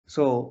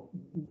So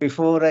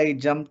before I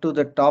jump to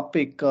the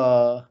topic,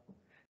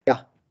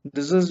 yeah,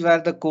 this is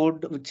where the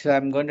code which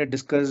I'm going to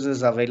discuss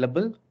is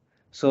available.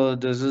 So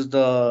this is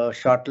the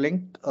short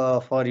link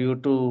for you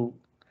to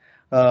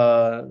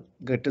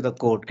get to the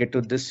code, get to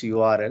this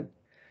URL.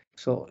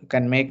 So you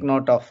can make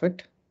note of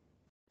it.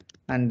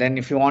 And then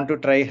if you want to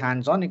try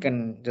hands-on, you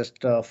can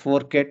just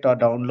fork it or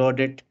download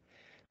it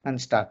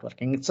and start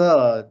working. It's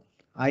a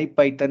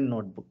IPython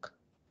notebook.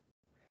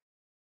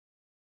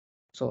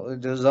 So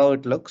this is how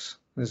it looks.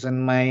 This is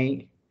in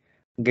my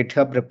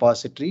GitHub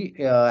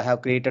repository. I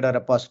have created a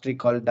repository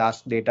called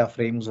Dask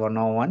Dataframes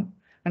 101,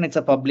 and it's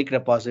a public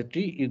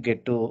repository. You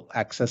get to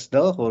access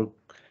the whole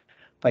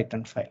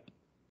Python file.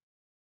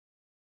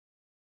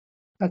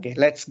 Okay,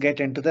 let's get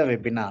into the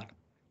webinar.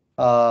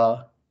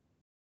 Uh,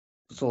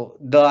 so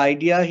the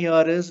idea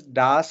here is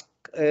Dask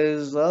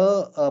is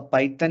a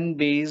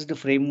Python-based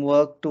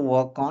framework to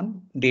work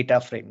on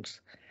data frames.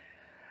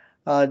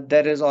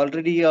 There is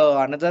already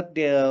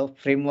another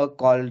framework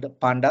called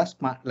Pandas,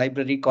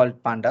 library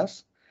called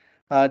Pandas,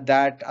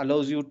 that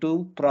allows you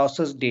to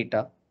process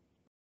data.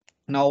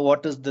 Now,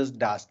 what is this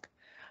Dask?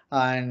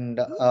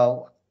 And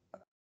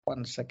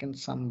 1 second,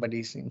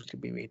 somebody seems to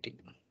be waiting.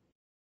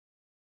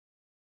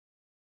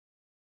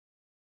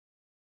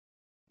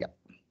 Yeah,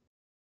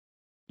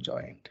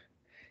 joined.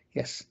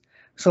 Yes.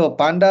 So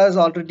Pandas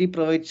already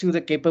provides you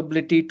the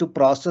capability to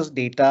process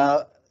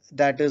data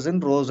that is in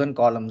rows and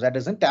columns, that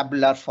is in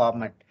tabular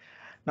format.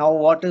 Now,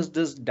 what is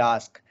this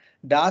Dask?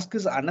 Dask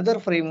is another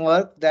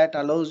framework that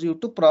allows you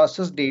to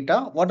process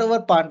data. Whatever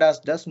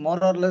Pandas does,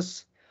 more or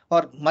less,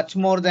 or much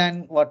more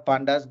than what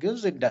Pandas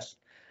gives, it does.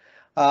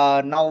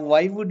 Now,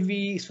 why would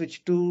we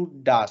switch to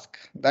Dask?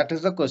 That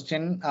is the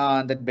question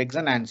that begs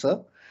an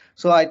answer.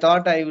 So I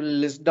thought I will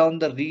list down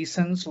the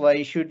reasons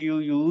why should you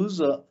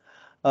use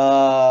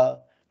uh,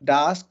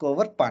 Dask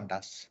over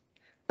Pandas.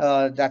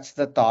 That's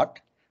the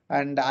thought.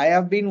 And I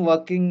have been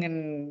working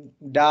in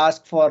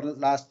Dask for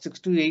last 6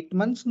 to 8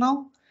 months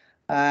now.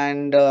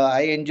 And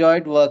I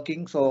enjoyed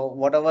working. So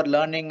whatever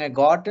learning I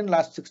got in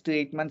last 6 to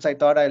 8 months, I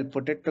thought I'll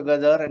put it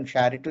together and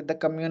share it with the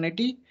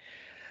community.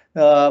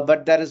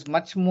 But there is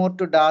much more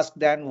to Dask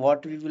than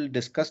what we will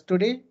discuss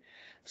today.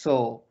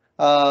 So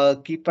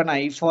keep an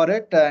eye for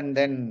it, and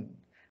then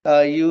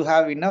you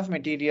have enough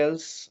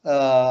materials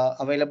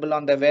available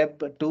on the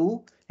web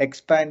to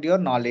expand your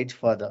knowledge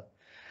further.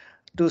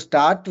 To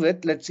start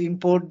with, let's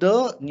import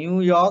the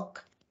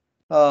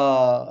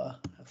uh,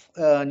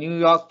 New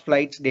York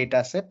flights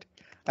dataset.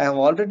 I have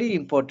already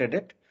imported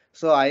it,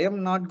 so I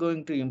am not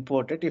going to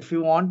import it. If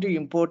you want to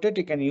import it,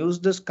 you can use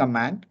this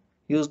command,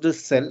 use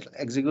this cell,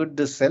 execute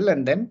this cell,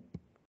 and then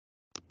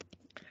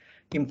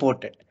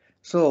import it.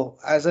 So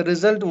as a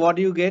result, what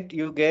you get?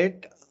 You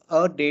get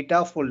a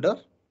data folder.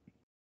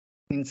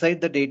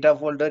 Inside the data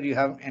folder, you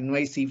have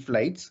NYC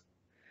flights,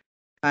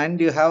 and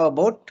you have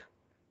about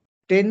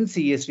 10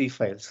 CSV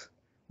files,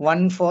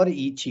 one for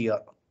each year.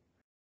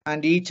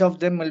 And each of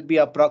them will be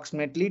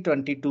approximately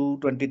 22,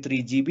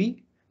 23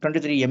 GB,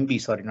 23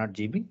 MB, sorry, not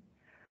GB.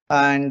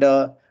 And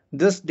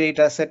this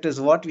data set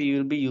is what we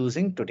will be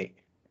using today.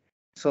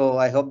 So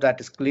I hope that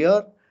is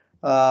clear.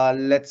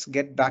 Let's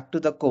get back to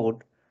the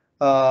code.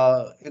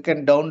 You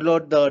can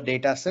download the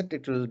data set.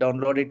 It will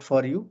download it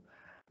for you.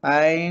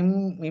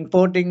 I'm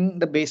importing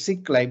the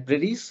basic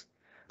libraries.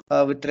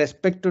 With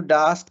respect to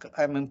Dask,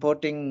 I'm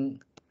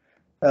importing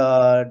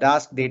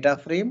Dask data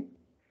frame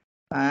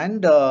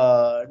and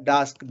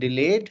Dask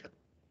delayed.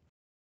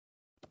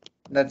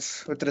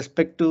 That's with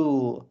respect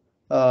to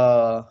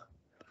Dask.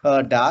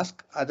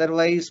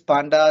 Otherwise,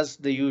 Pandas,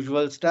 the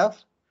usual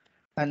stuff,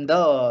 and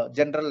the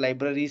general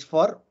libraries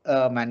for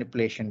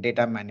manipulation,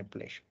 data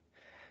manipulation.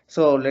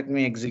 So let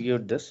me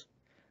execute this.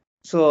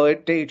 So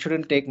it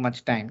shouldn't take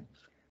much time.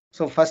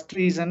 So first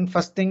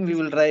thing we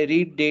will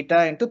read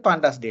data into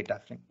Pandas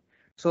data frame.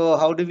 So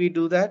how do we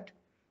do that?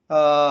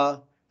 I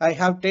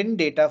have 10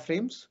 data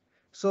frames.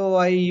 So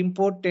I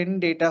import 10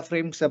 data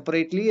frames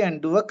separately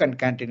and do a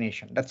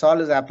concatenation. That's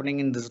all is happening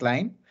in this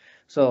line.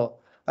 So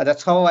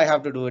that's how I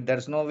have to do it.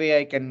 There's no way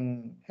I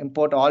can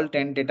import all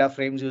 10 data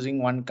frames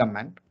using one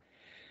command.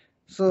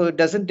 So it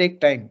doesn't take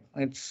time.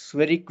 It's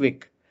very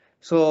quick.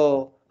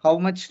 So how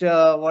much,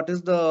 what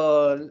is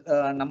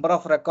the number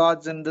of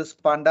records in this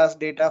Pandas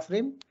data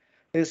frame?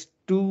 Is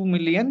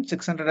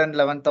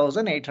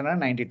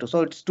 2,611,892.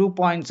 So it's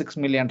 2.6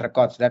 million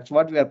records. That's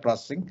what we are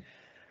processing.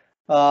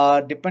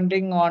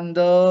 Depending on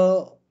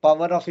the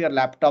power of your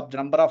laptop, the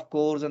number of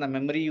cores and the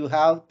memory you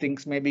have,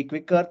 things may be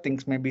quicker,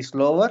 things may be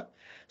slower.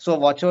 So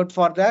watch out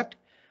for that.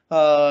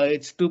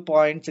 It's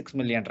 2.6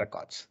 million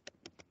records.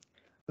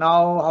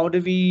 Now, how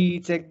do we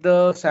check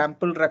the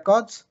sample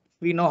records?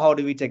 We know how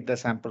do we check the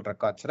sample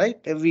records, right?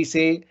 If we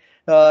say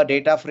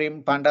data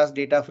frame pandas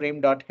data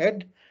frame dot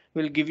head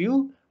will give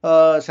you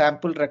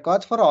sample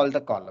records for all the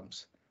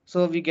columns.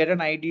 So we get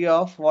an idea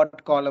of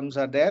what columns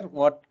are there,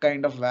 what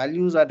kind of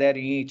values are there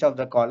in each of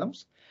the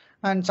columns.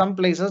 And some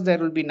places there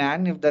will be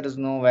none if there is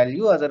no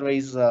value.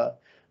 Otherwise,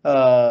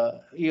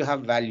 you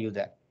have value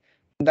there.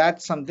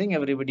 That's something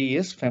everybody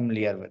is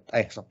familiar with,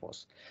 I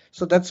suppose.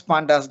 So that's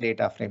Pandas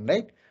data frame,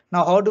 right?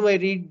 Now, how do I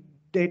read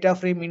data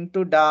frame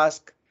into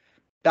Dask?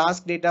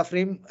 Dask data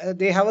frame,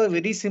 they have a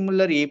very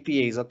similar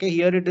APIs. Okay,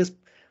 here it is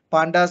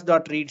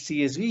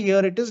pandas.read.csv.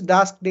 Here it is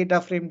Dask data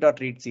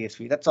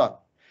frame.read.csv. That's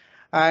all.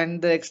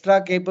 And the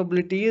extra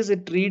capability is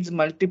it reads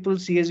multiple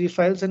CSV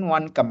files in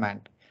one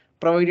command,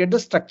 provided the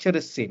structure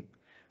is same.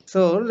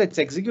 So let's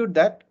execute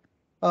that.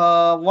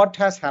 What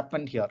has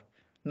happened here?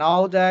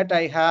 Now that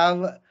I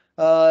have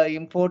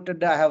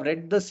imported, I have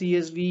read the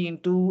CSV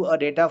into a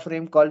data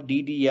frame called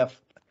DDF,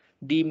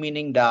 D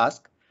meaning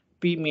Dask,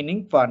 P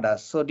meaning Pandas.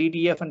 So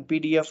DDF and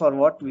PDF are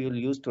what we will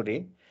use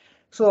today.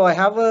 So I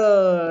have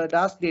a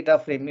Dask data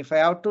frame. If I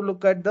have to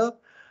look at the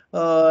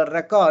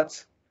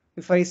records,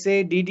 if I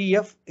say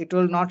DDF, it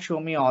will not show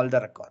me all the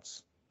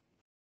records.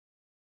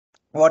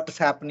 What is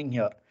happening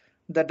here?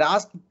 The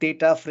Dask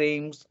data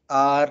frames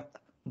are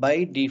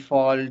by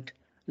default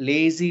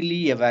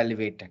lazily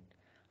evaluated.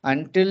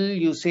 Until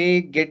you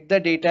say get the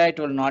data, it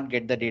will not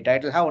get the data.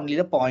 It will have only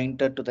the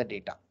pointer to the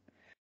data.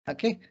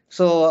 Okay,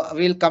 so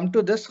we'll come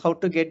to this how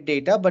to get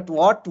data, but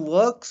what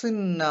works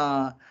in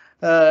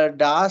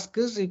Dask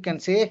is you can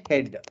say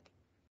head.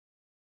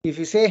 If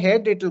you say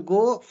head, it will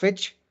go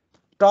fetch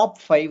top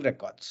 5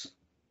 records.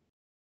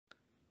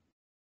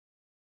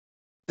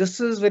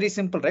 This is very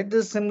simple, right?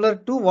 This is similar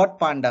to what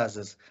Pandas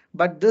is,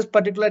 but this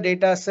particular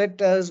data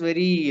set is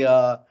very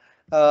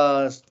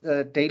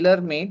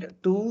tailor-made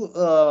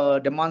to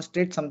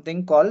demonstrate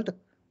something called,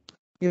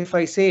 if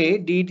I say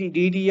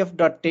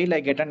ddf.tail, I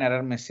get an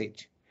error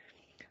message.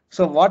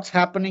 So what's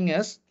happening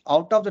is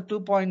out of the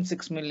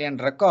 2.6 million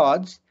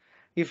records,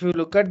 if you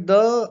look at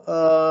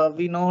the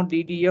we know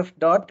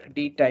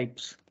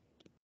ddf.dtypes.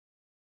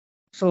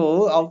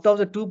 So out of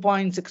the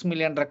 2.6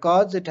 million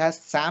records, it has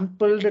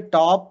sampled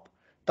top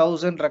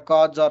 1000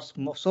 records or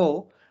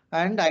so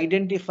and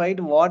identified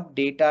what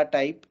data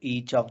type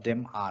each of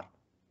them are.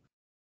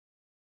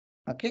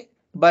 Okay,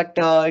 but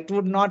it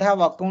would not have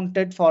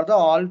accounted for the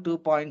all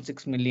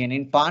 2.6 million.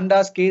 In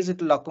Pandas case,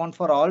 it will account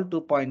for all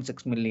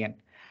 2.6 million.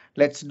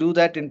 Let's do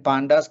that in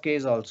Pandas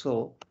case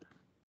also.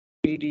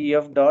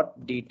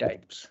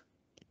 pdf.dtypes.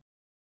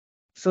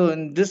 So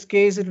in this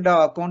case, it would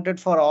have accounted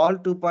for all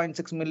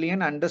 2.6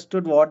 million,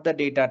 understood what the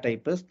data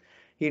type is.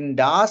 In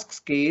Dask's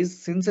case,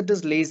 since it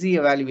is lazy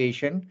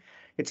evaluation,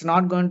 it's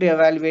not going to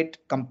evaluate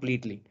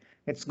completely.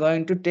 It's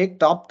going to take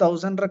top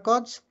 1000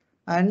 records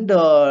and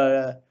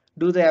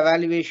do the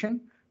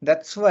evaluation.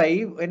 That's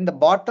why when the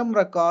bottom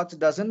records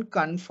doesn't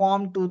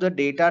conform to the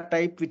data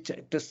type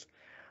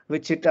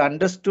which it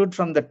understood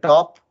from the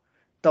top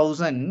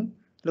 1000,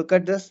 look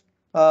at this.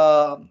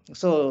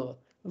 So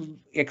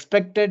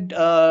expected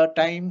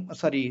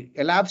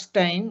elapsed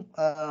time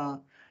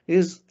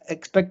is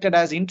expected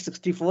as int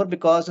 64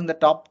 because in the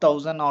top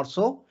 1000 or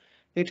so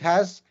it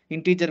has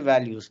integer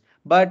values,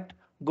 but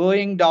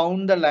going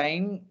down the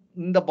line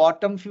in the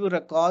bottom few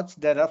records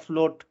there are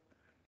float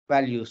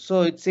values,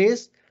 so it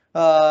says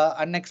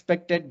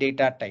unexpected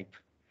data type.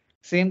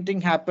 Same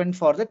thing happened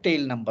for the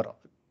tail number.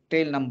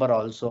 Tail number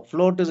also.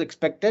 Float is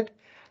expected,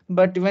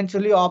 but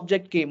eventually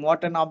object came.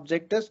 What an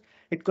object is?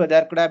 There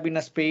could have been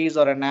a space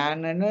or an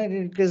and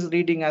it is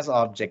reading as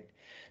object.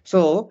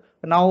 So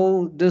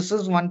now this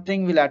is one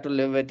thing we'll have to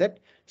live with it.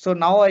 So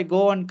now I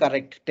go and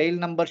correct. Tail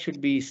number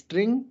should be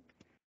string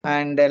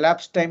and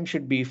elapsed time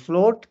should be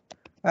float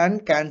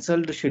and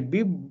cancelled should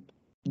be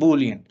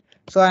boolean.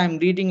 So I'm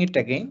reading it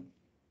again.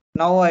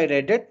 Now I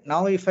read it.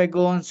 Now if I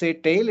go and say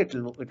tail, it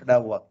would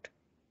have worked.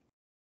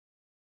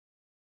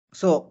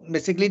 So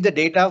basically the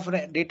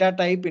data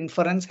type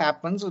inference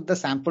happens with the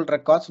sample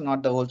records,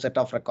 not the whole set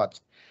of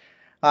records.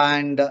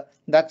 And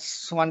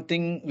that's one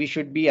thing we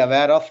should be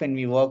aware of when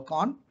we work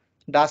on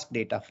Dask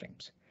data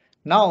frames.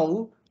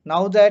 Now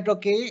that,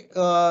 okay,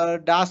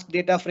 Dask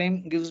data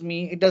frame gives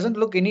me, it doesn't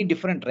look any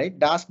different, right?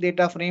 Dask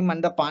data frame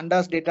and the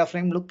Pandas data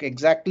frame look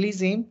exactly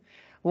same.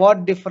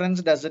 What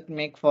difference does it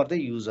make for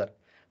the user?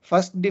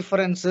 First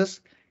difference is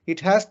it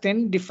has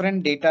 10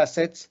 different data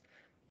sets.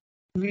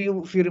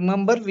 If you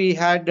remember, we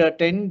had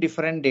 10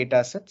 different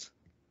data sets.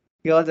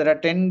 Here there are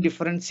 10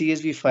 different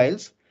CSV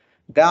files.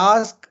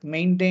 Dask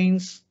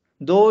maintains,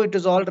 though it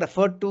is all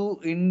referred to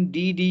in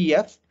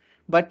DDF,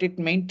 but it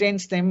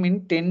maintains them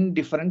in 10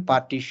 different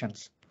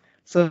partitions.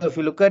 So if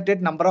you look at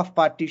it, number of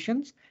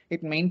partitions,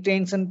 it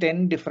maintains in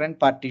 10 different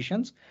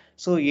partitions.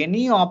 So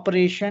any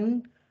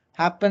operation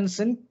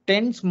happens in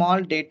 10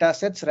 small data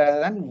sets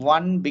rather than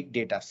one big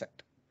data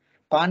set.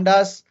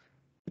 Pandas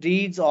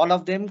reads all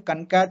of them,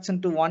 concats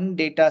into one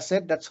data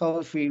set. That's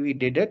how we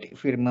did it.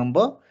 If you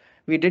remember,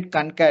 we did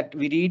concat.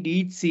 We read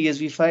each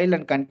CSV file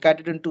and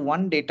concat it into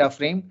one data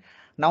frame.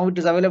 Now it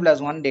is available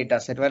as one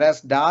data set,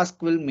 whereas Dask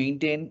will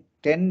maintain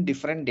 10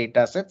 different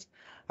data sets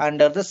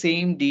under the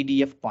same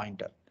DDF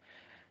pointer.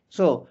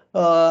 So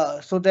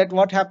that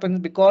what happens,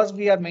 because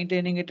we are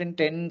maintaining it in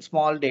 10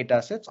 small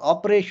data sets,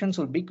 operations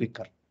will be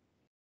quicker.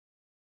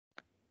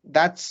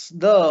 That's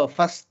the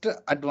first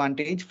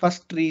advantage,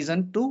 first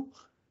reason to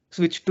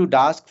switch to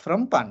Dask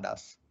from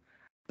Pandas.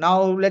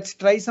 Now let's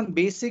try some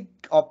basic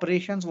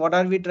operations. What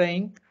are we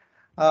trying?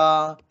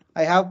 Uh,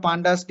 I have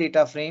Pandas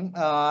data frame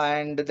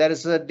and there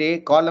is a day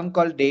column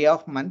called day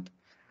of month,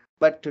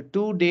 but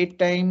to date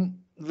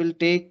time will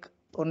take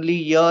only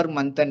year,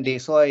 month and day.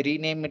 So I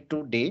rename it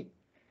to day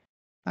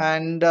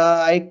and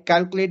I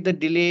calculate the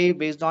delay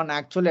based on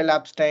actual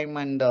elapsed time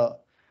and uh,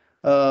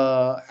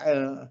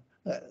 uh,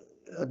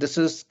 this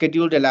is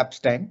scheduled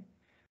elapsed time.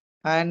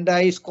 And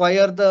I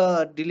square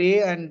the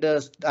delay and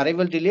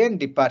arrival delay and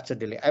departure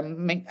delay.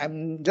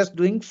 I'm just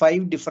doing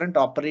 5 different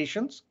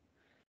operations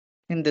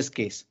in this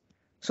case.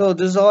 So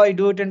this is how I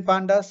do it in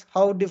Pandas.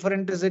 How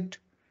different is it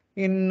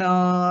in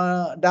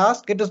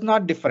Dask? It is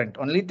not different.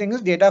 Only thing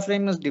is data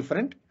frame is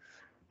different.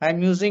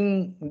 I'm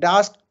using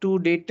Dask to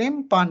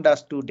datetime,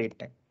 Pandas to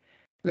datetime.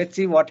 Let's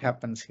see what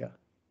happens here.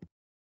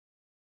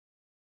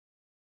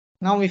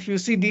 Now, if you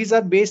see, these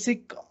are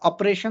basic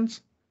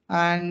operations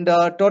and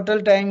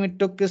total time it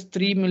took is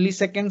 3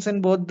 milliseconds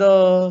in both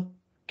the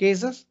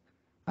cases.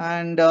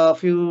 And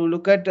if you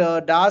look at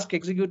Dask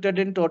executed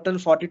in total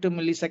 42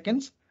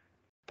 milliseconds,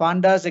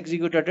 Pandas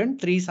executed in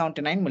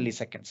 379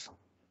 milliseconds.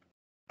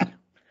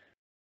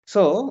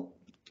 So,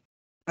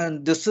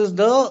 and this is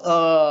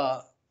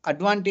the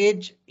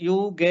advantage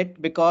you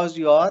get because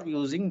you are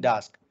using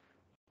Dask.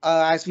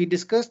 As we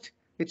discussed,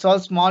 it's all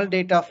small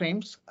data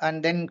frames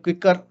and then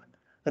quicker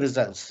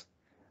results.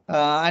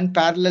 And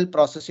parallel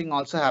processing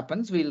also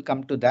happens. We'll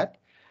come to that.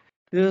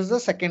 This is the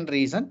second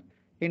reason.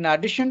 In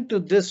addition to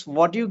this,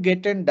 what you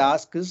get in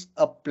Dask is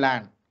a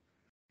plan.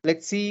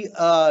 Let's see,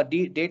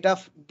 data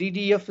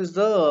DDF is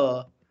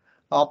the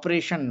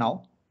operation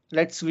now.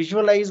 Let's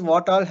visualize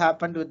what all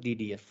happened with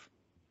DDF.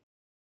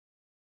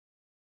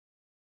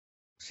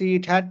 See,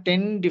 it had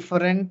 10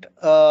 different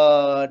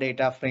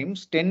data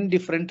frames, 10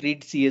 different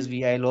read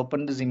CSV. I'll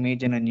open this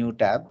image in a new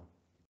tab.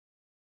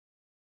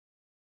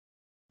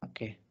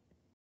 Okay.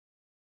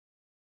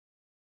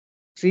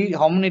 See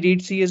how many read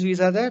CSVs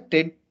are there?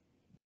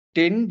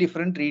 10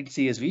 different read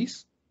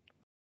CSVs.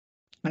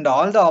 And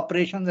all the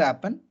operations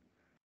happen.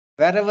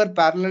 Wherever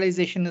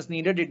parallelization is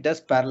needed, it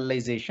does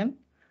parallelization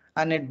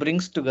and it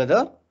brings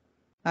together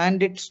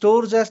and it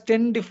stores as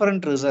 10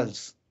 different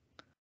results.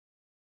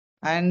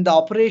 And the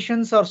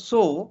operations are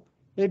so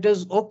it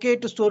is OK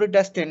to store it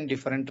as 10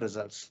 different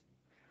results.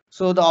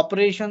 So the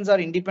operations are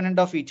independent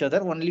of each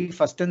other. Only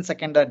first and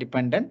second are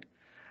dependent.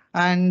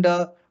 And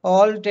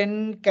all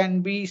 10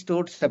 can be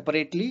stored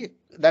separately.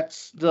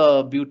 That's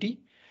the beauty.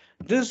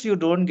 This you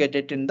don't get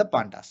it in the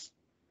Pandas.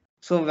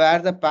 So where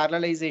the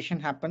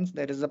parallelization happens,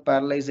 there is a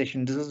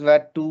parallelization. This is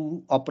where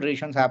 2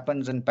 operations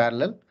happens in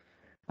parallel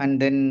and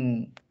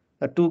then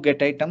 2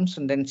 get items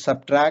and then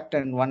subtract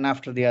and one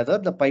after the other.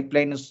 The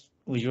pipeline is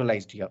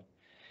visualized here.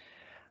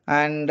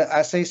 And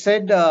as I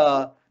said,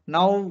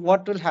 now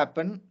what will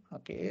happen?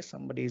 Okay,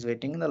 somebody is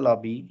waiting in the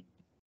lobby.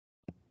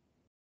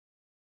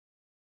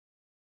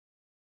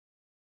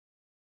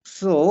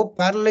 So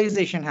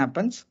parallelization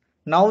happens.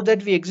 Now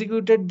that we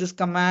executed this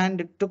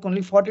command, it took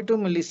only 42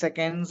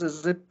 milliseconds.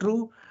 Is it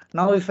true?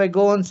 Now, if I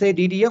go and say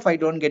DDF, I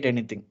don't get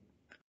anything.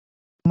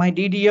 My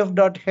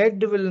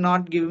DDF.head will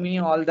not give me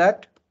all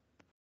that.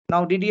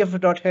 Now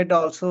DDF.head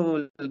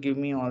also will give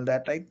me all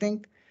that. I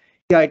think,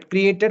 yeah, it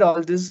created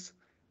all this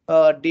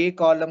day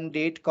column,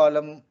 date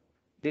column,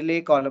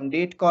 delay column,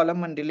 date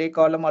column and delay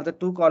column are the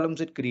 2 columns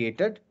it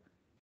created.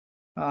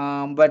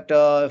 But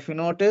if you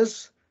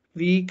notice,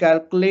 we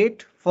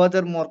calculate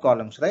further more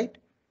columns, right?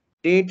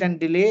 Date and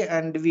delay,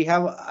 and we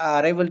have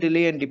arrival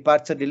delay and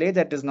departure delay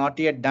that is not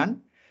yet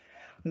done.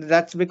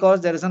 That's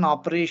because there is an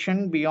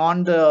operation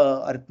beyond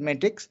the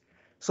arithmetics.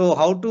 So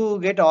how to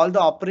get all the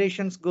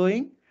operations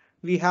going?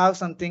 We have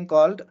something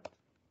called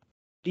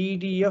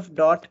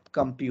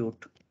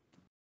ddf.compute.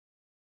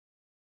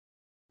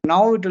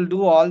 Now it will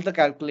do all the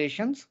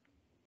calculations,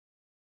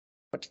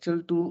 but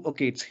still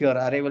OK, it's here,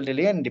 arrival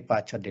delay and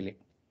departure delay.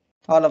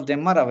 All of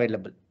them are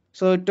available.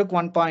 So it took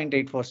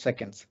 1.84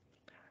 seconds.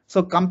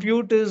 So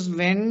compute is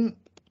when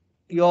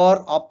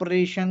your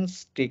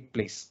operations take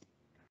place.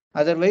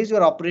 Otherwise,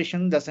 your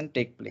operation doesn't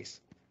take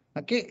place.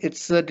 OK,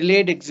 it's a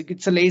delayed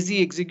it's a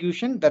lazy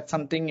execution. That's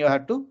something you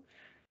have to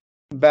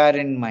bear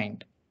in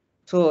mind.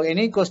 So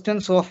any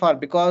questions so far?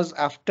 Because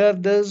after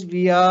this,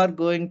 we are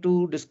going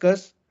to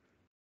discuss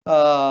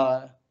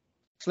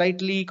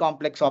slightly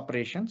complex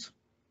operations.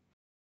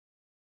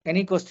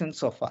 Any questions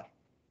so far?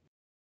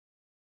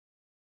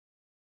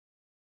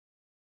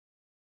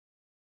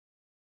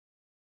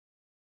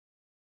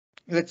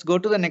 Let's go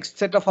to the next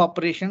set of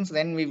operations.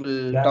 Then we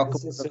will talk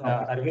this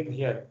about is Arvind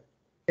here.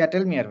 Yeah,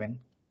 tell me, Arvind.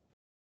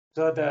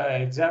 So the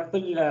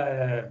example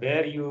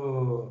where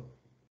you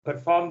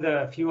perform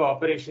the few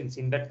operations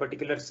in that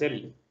particular cell.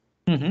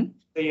 So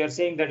you're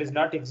saying that is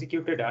not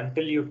executed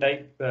until you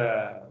type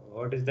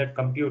what is that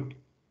compute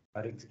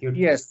or execute?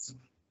 Yes.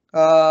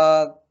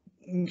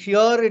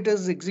 Here it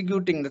is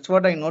executing. That's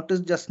what I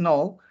noticed just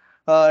now.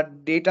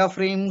 Data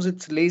frames,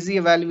 it's lazy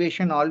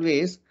evaluation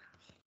always.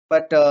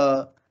 But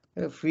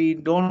if we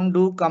don't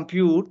do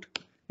compute,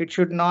 it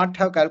should not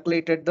have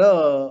calculated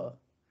the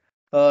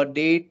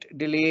date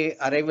delay,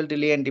 arrival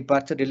delay, and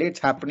departure delay. It's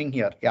happening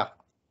here. Yeah.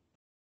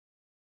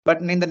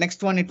 But in the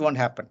next one, it won't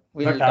happen.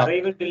 But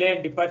arrival delay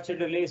and departure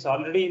delay is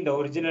already in the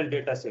original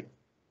data set.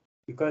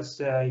 Because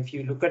if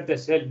you look at the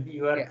cell,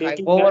 you are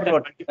taking that and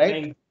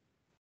multiplying. Right?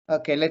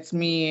 Okay, let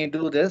me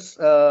do this.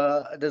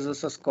 This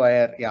is a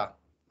square. Yeah,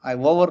 I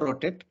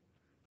overwrote it.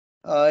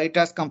 It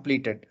has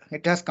completed.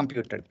 It has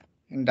computed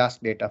in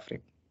Dask data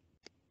frame.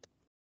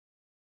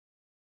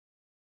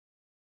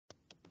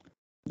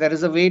 There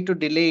is a way to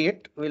delay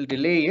it. We'll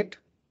delay it.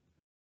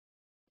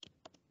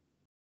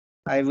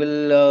 I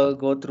will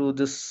go through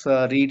this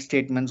read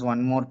statements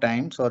one more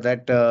time so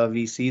that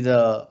we see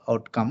the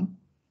outcome.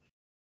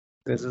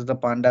 This is the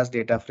Pandas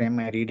data frame.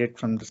 I read it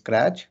from the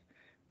scratch.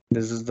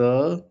 This is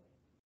the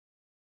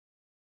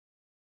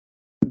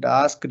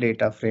Dask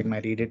data frame. I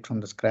read it from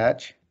the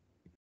scratch.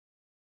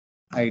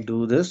 I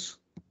do this.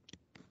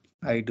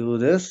 I do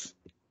this.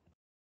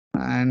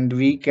 And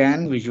we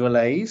can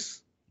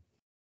visualize.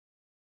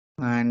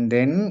 And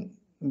then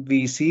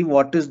we see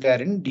what is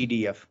there in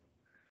DDF.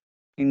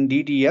 In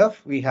DDF,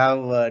 we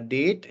have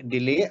date,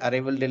 delay,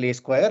 arrival delay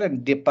square,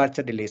 and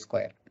departure delay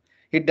square.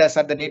 It does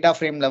at the data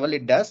frame level,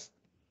 it does.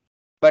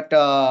 But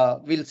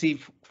we'll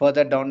see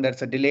further down,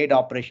 there's a delayed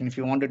operation. If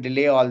you want to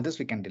delay all this,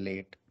 we can delay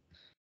it.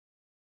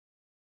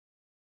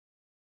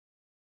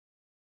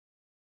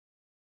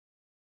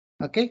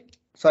 Okay,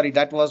 sorry,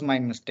 that was my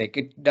mistake.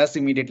 It does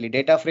immediately.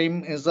 Data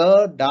frame is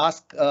a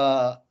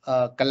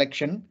Dask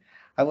collection.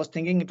 I was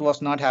thinking it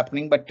was not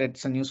happening, but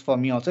it's a news for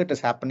me also. It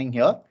is happening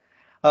here.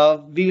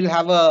 We will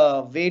have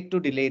a way to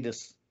delay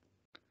this.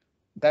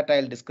 That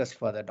I'll discuss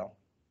further down.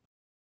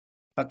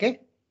 Okay.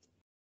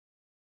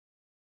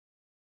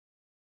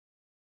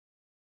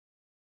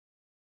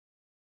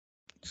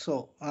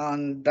 So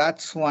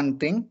that's one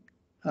thing.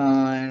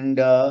 And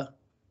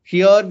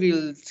here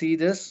we'll see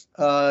this.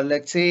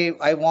 Let's say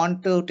I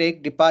want to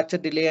take departure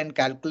delay and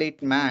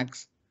calculate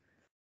max.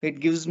 It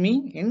gives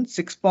me in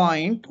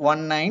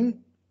 6.19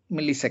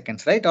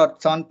 milliseconds, right? Or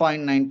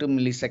 7.92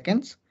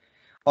 milliseconds.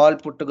 All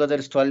put together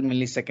is 12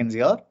 milliseconds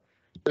here.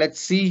 Let's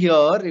see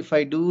here if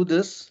I do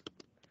this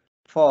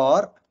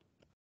for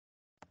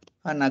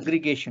an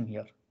aggregation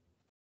here.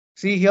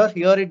 See here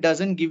it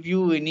doesn't give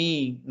you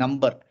any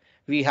number.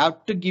 We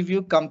have to give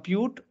you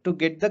compute to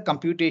get the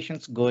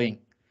computations going.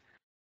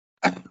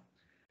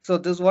 So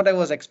this is what I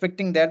was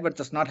expecting there, but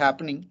that's not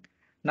happening.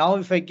 Now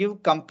if I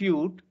give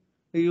compute,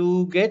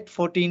 you get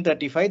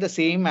 1435, the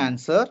same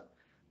answer.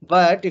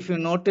 But if you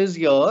notice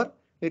here,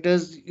 it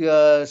is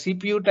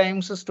CPU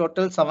times is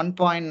total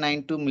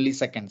 7.92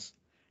 milliseconds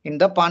in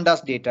the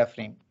Pandas data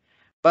frame.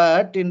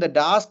 But in the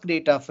Dask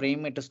data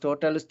frame, it is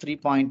total is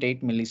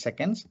 3.8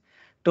 milliseconds.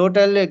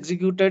 Total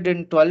executed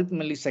in 12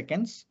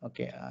 milliseconds.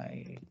 Okay,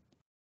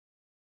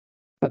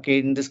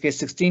 in this case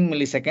 16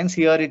 milliseconds.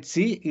 Here you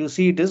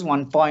see it is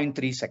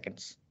 1.3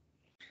 seconds.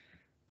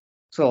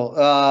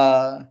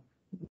 So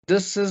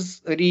this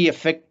is very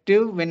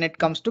effective when it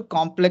comes to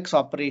complex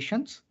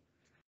operations.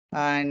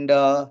 And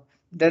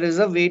there is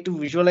a way to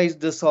visualize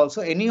this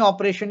also. Any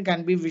operation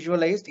can be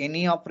visualized.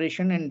 Any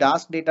operation in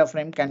Dask data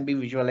frame can be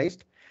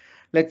visualized.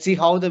 Let's see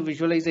how the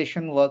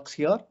visualization works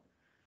here.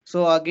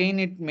 So again,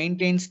 it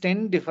maintains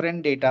 10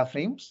 different data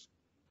frames.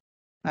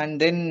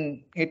 And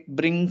then it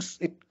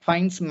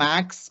finds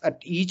max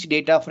at each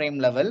data frame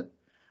level,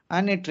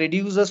 and it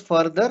reduces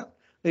further.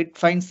 It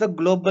finds the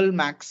global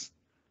max,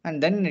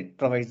 and then it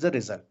provides the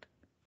result.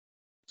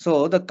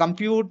 So the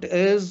compute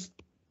is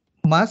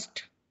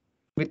must.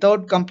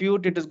 Without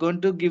compute, it is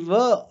going to give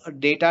a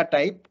data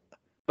type,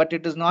 but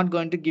it is not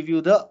going to give you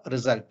the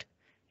result.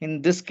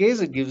 In this case,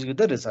 it gives you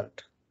the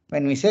result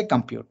when we say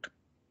compute.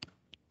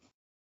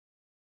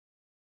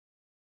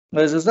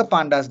 This is the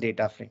Pandas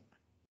data frame.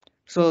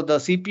 So the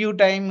CPU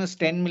time is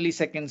 10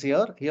 milliseconds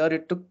here. Here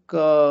it took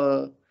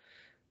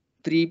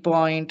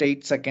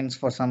 3.8 seconds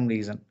for some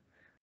reason.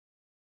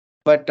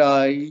 But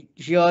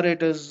here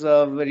it is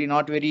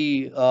not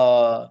very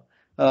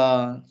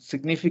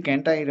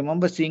significant. I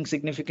remember seeing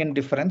significant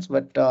difference,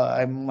 but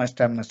I must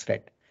have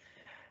misread.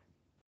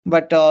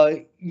 But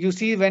you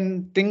see,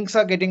 when things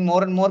are getting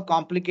more and more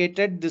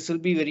complicated, this will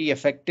be very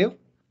effective.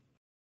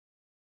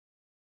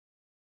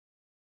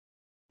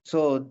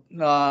 So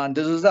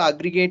this is the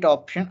aggregate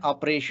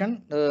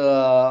operation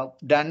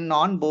done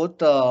on both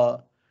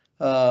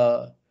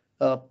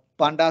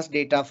Pandas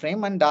data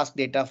frame and Dask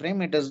data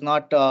frame. It is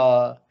not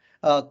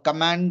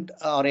command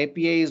or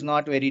API is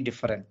not very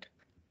different.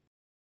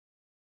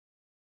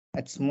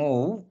 Let's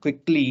move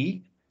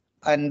quickly.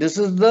 And this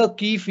is the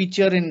key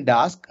feature in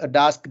Dask,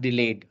 Dask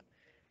delayed.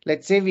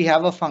 Let's say we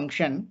have a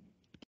function.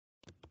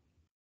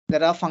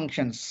 There are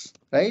functions,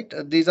 right?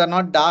 These are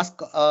not Dask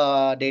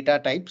data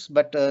types,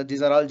 but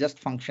these are all just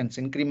functions.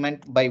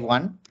 Increment by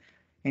 1,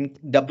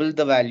 double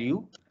the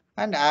value,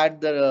 and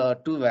add the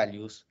two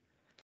values.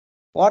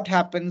 What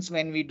happens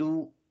when we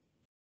do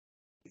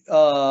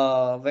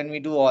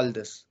all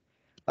this?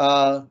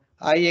 I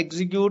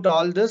execute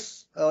all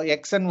this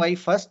x and y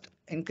first,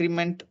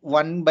 increment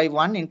 1 by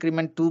 1,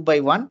 increment 2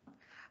 by 1,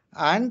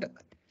 and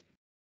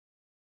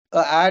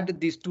add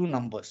these two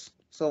numbers.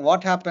 So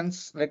what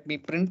happens? Let me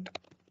print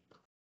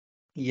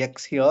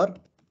X here.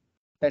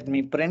 Let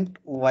me print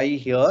Y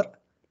here.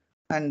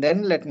 And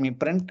then let me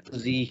print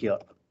Z here.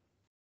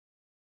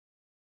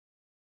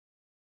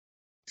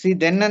 See,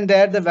 then and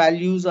there, the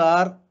values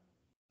are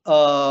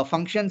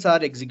functions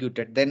are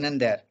executed then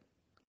and there.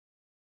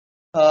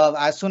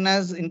 As soon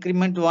as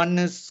increment 1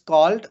 is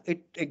called,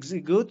 it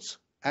executes.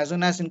 As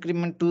soon as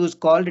increment 2 is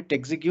called, it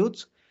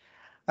executes.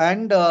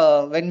 And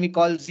when we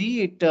call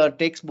Z, it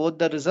takes both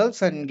the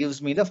results and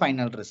gives me the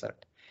final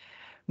result.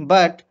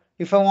 But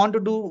if I want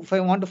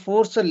to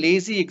force a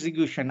lazy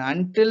execution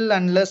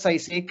unless I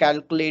say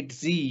calculate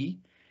Z,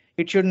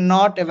 it should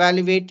not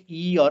evaluate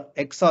E or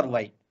X or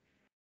Y.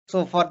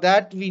 So for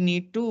that, we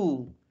need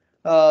to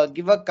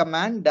give a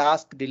command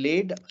Dask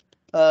delayed.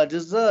 This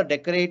is a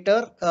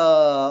decorator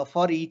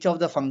for each of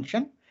the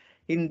function.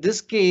 In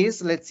this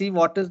case, let's see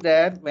what is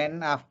there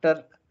when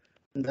after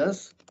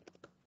this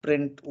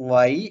print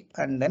Y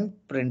and then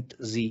print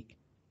Z.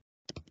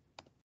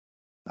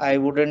 I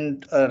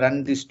wouldn't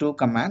run these two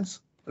commands.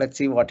 Let's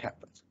see what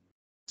happens.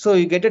 So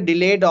you get a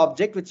delayed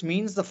object, which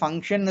means the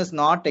function is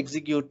not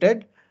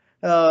executed.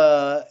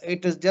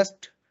 It is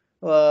just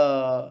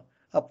a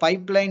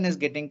pipeline is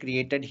getting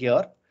created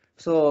here.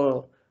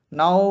 So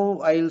now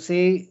I'll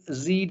say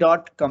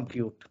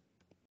z.compute.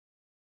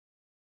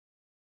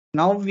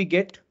 Now we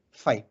get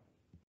 5.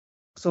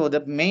 So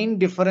the main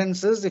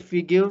difference is if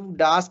we give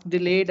Dask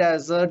delayed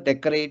as a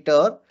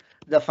decorator,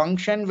 the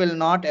function will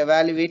not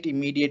evaluate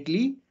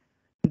immediately.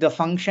 The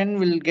function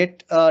will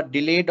get a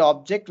delayed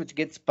object which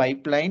gets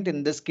pipelined.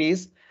 In this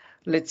case,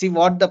 let's see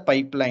what the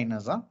pipeline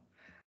is.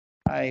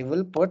 I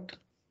will put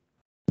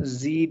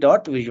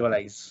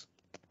z.visualize.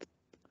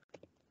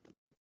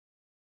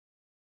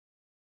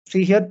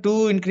 See here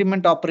two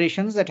increment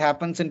operations that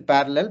happens in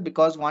parallel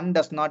because one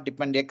does not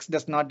depend, X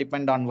does not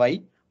depend on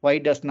Y, Y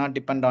does not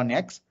depend on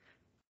X.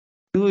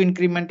 Two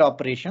increment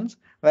operations,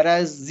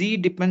 whereas Z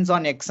depends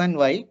on X and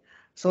Y.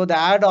 So the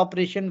add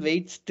operation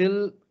waits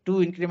till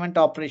two increment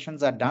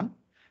operations are done.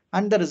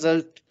 And the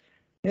result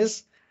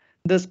is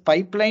this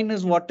pipeline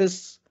is what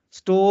is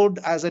stored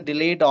as a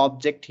delayed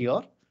object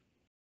here.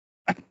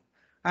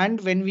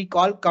 And when we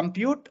call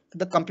compute,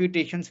 the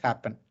computations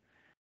happen.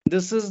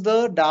 This is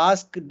the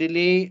Dask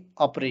delay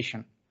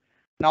operation.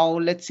 Now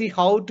let's see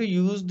how to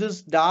use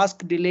this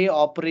Dask delay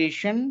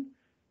operation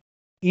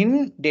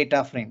in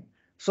data frame.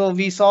 So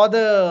we saw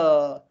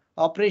the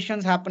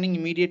operations happening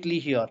immediately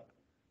here.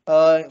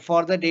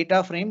 For the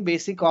data frame,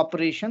 basic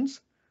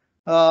operations,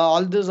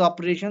 all these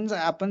operations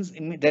happens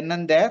then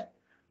and there,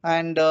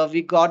 and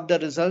we got the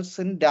results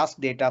in Dask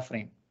data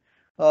frame.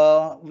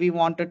 We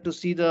wanted to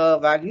see the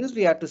values,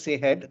 we had to say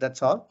head,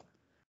 that's all.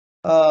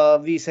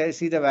 We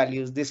see the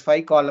values. These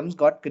 5 columns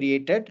got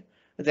created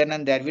then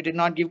and there. We did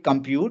not give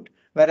compute,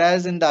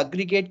 whereas in the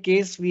aggregate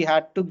case, we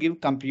had to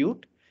give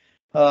compute.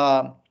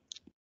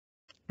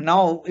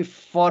 Now, if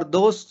for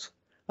those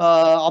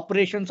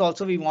operations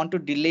also we want to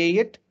delay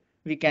it,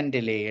 we can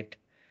delay it.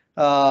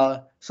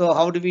 So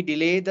how do we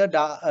delay the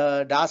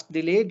Dask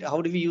delayed?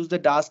 How do we use the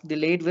Dask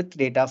delayed with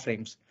data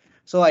frames?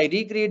 So I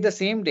recreate the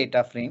same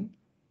data frame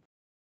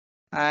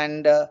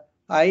and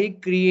I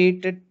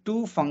created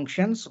two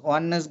functions.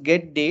 One is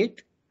get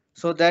date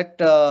so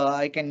that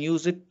I can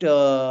use it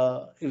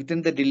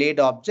within the delayed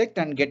object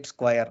and get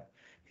square.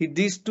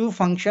 These two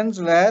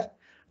functions were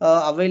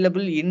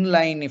available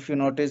inline. If you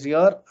notice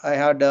here, I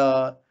had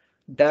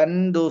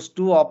done those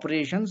two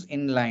operations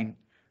inline.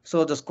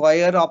 So the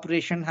square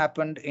operation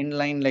happened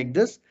inline like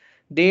this.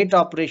 Date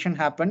operation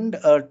happened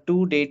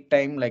to date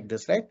time like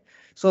this, right?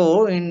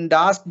 So in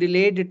Dask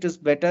delayed, it is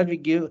better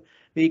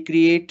we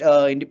create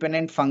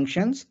independent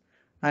functions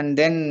and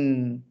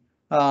then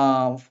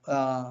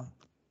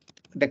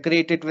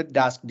decorate it with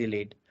Dask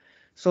delayed.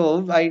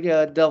 So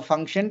the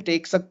function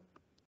takes a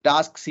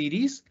Dask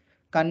series,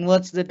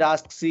 converts the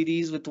Dask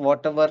series with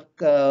whatever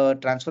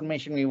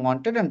transformation we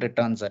wanted and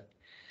returns it.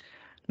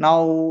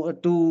 Now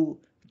to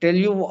tell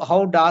you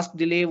how Dask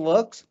delay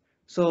works,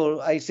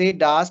 so I say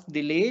Dask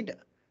delayed.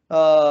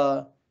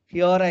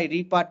 Here I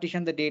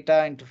repartition the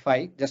data into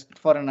 5 just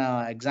for an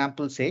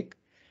example sake.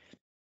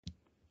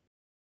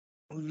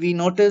 We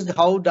noticed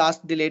how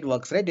Dask delayed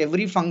works, right?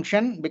 Every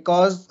function,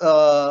 because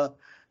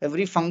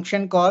every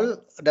function call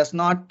does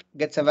not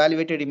gets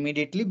evaluated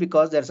immediately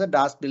because there's a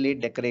Dask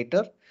delayed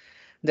decorator.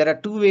 There are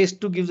two ways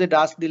to give the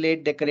Dask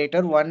delayed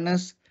decorator. One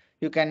is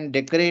you can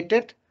decorate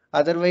it.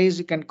 Otherwise,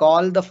 you can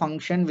call the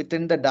function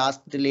within the Dask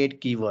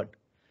delayed keyword.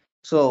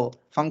 So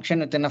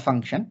function within a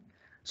function.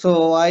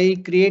 So I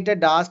create a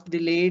Dask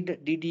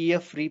delayed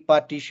DDF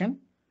repartition.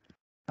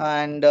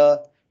 And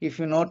if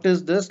you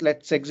notice this,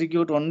 let's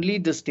execute only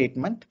this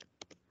statement.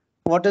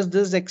 What is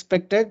this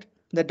expected?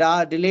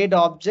 The delayed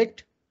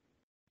object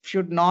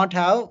should not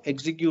have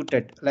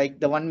executed like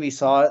the one we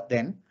saw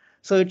then.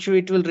 So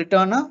it will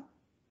return a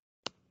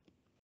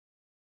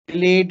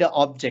delayed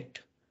object.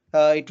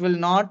 It will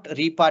not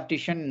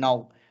repartition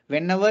now.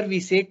 Whenever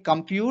we say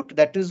compute,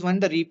 that is when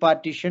the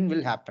repartition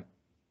will happen.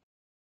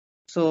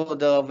 So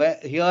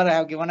here I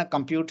have given a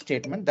compute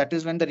statement. That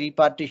is when the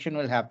repartition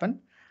will happen.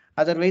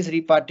 Otherwise,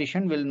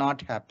 repartition will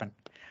not happen.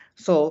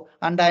 So,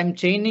 and I'm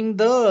chaining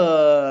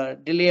the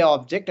delay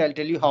object. I'll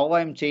tell you how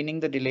I'm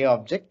chaining the delay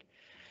object.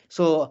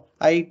 So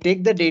I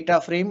take the data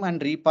frame and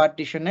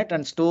repartition it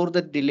and store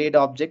the delayed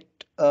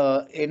object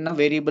in a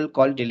variable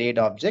called delayed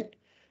object.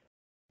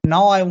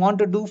 Now I want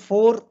to do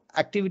 4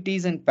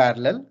 activities in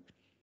parallel.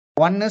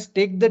 One is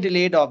take the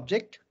delayed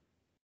object,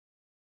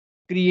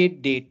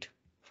 create date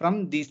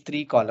from these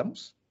 3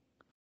 columns.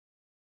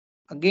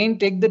 Again,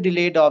 take the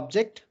delayed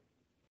object,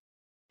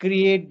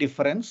 create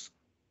difference,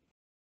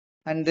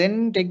 and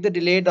then take the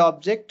delayed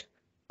object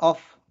of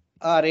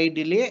array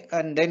delay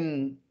and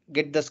then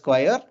get the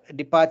square,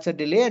 departure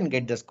delay and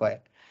get the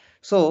square.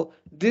 So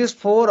these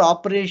 4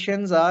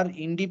 operations are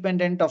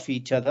independent of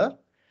each other.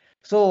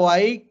 So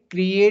I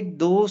create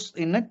those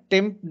in a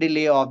temp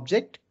delay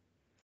object,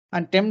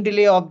 and temp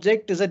delay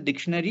object is a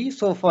dictionary.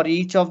 So for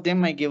each of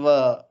them, I give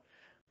a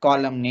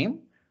column name,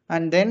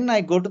 and then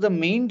I go to the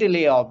main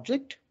delay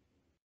object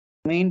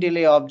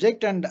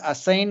and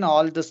assign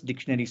all this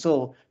dictionary.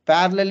 So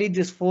parallelly,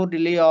 these 4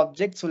 delay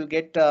objects will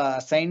get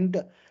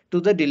assigned to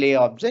the delay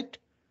object,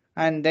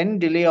 and then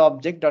delay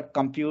object dot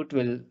compute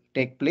will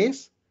take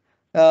place.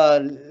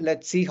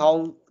 Let's see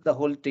how the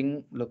whole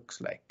thing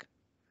looks like.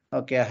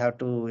 Okay, I have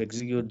to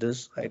execute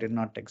this. I did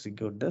not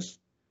execute this.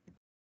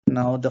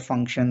 Now the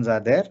functions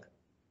are there.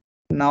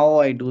 Now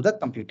I do the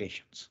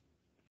computations.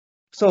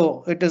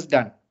 So it is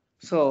done.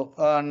 So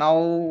now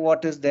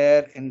what is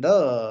there in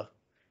the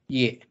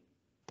A?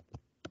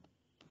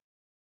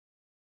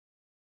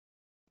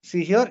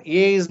 See here,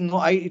 A is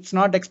it's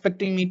not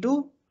expecting me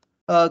to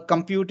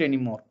compute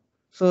anymore.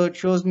 So it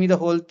shows me the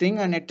whole thing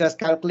and it has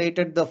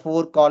calculated the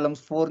 4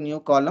 new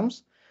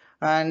columns,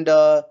 and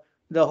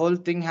the whole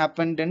thing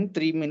happened in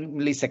 3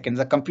 milliseconds.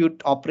 The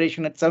compute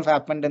operation itself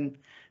happened in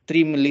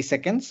 3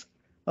 milliseconds.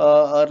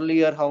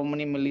 Earlier, how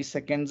many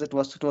milliseconds it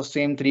was? It was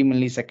same 3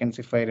 milliseconds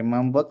if I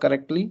remember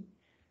correctly.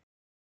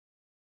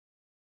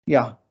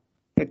 Yeah,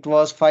 it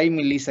was 5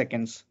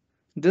 milliseconds.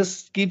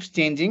 This keeps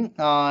changing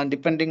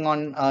depending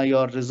on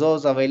your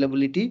resource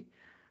availability.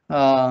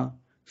 Uh,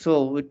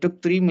 so it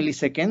took 3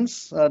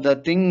 milliseconds. The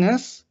thing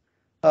is,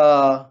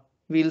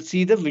 we'll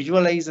see the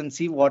visualize and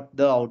see what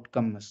the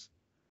outcome is.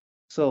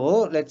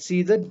 So let's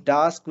see the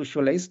Dask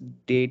visualize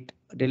date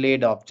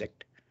delayed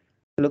object.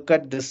 Look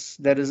at this.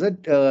 There is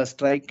a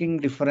striking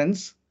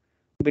difference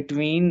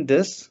between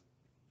this.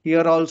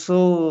 Here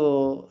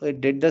also it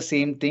did the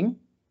same thing,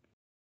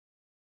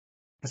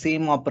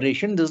 same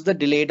operation. This is the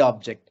delayed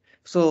object.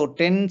 So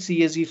 10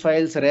 CSV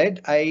files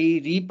read.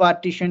 I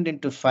repartitioned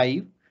into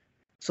 5.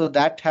 So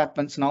that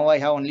happens. Now I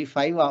have only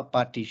 5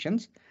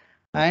 partitions,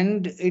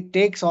 and it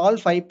takes all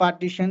 5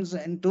 partitions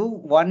into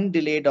one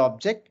delayed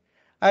object,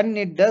 and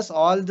it does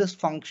all this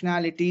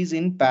functionalities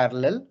in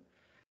parallel,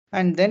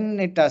 and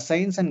then it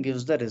assigns and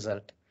gives the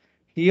result.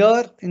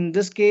 Here in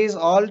this case,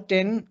 all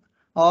 10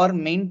 are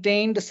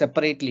maintained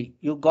separately.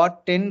 You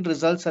got 10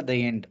 results at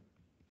the end.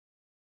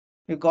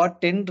 You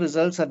got 10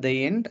 results at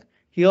the end.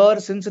 Here,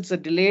 since it's a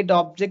delayed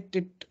object,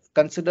 it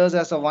considers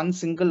as a one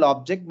single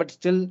object, but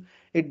still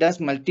it does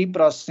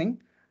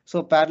multi-processing.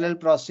 So parallel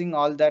processing,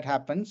 all that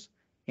happens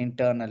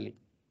internally.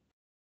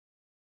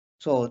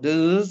 So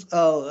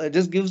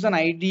this gives an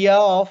idea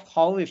of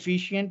how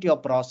efficient your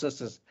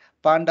process is.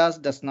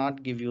 Pandas does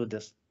not give you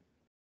this.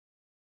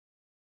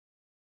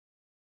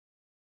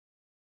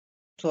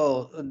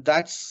 So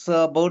that's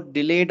about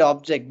delayed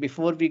object.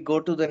 Before we go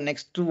to the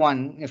next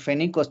one, if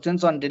any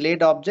questions on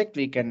delayed object,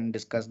 we can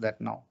discuss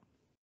that now.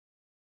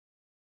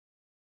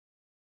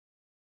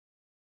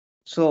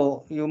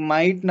 So you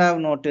might have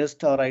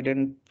noticed, or I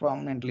didn't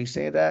prominently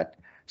say that.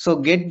 So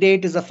get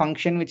date is a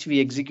function which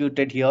we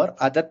executed here.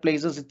 Other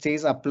places it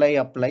says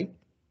apply.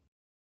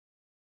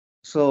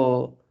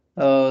 So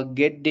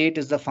get date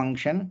is the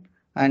function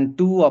and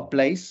two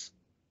applies.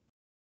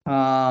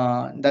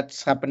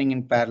 That's happening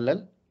in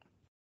parallel.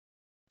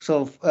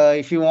 So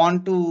if you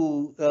want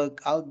to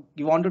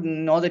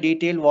know the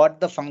detail what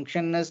the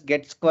function is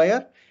get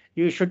square,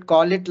 you should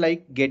call it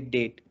like get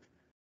date.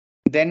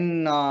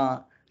 Then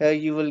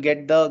you will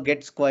get the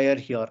get square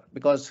here,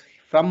 because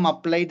from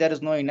apply there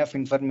is no enough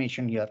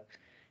information here.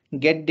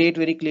 Get date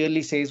very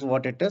clearly says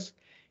what it is.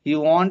 You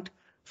want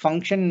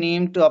function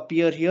name to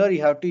appear here,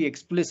 you have to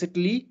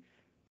explicitly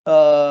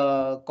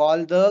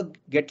call the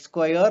get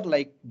square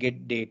like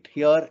get date.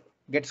 Here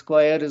get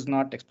square is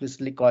not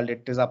explicitly called,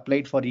 it is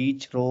applied for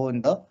each row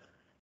in the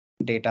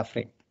data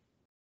frame.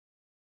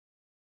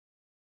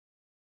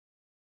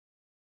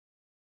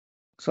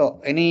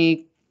 So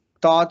any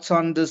thoughts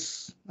on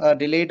this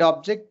delayed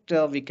object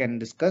we can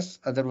discuss,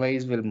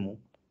 otherwise we'll move.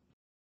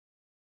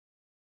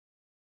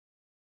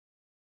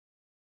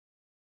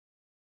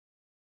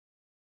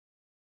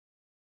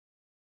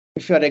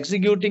 If you are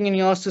executing in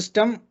your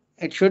system,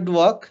 it should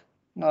work.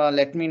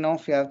 Let me know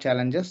if you have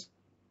challenges.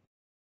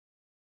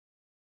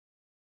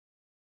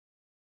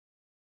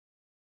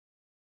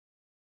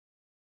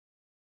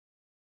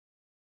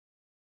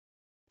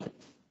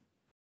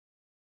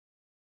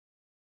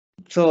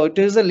 So it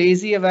is a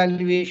lazy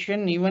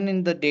evaluation even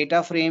in the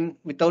data frame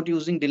without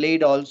using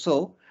delayed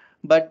also.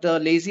 But the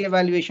lazy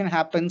evaluation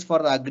happens for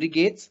the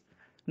aggregates,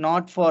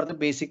 not for the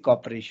basic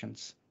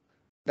operations.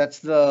 That's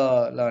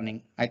the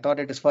learning. I thought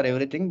it is for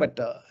everything, but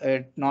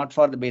not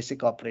for the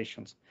basic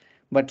operations.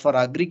 But for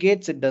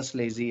aggregates, it does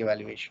lazy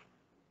evaluation.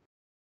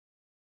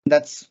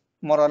 That's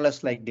more or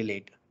less like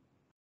delayed.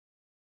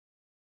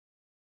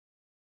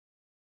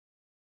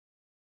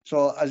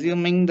 So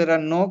assuming there are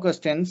no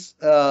questions,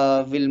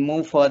 we'll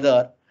move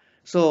further.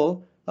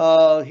 So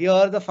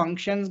here the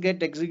functions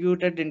get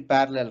executed in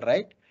parallel,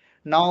 right?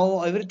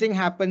 Now everything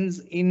happens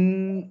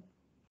in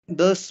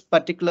this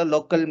particular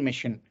local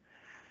machine.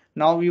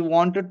 Now we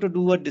wanted to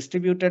do a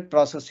distributed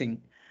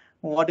processing.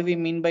 What do we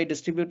mean by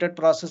distributed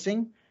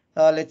processing?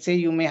 Let's say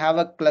you may have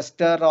a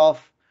cluster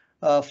of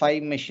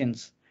 5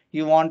 machines.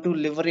 You want to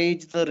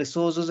leverage the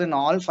resources in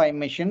all 5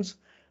 machines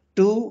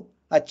to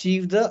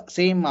achieve the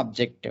same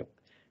objective.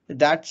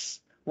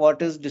 That's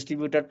what is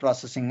distributed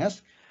processing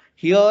is.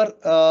 Here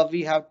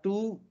we have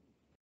to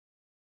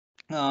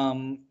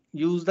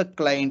use the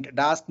client,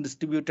 Dask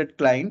distributed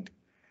client.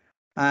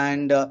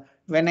 And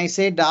when I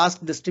say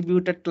Dask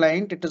distributed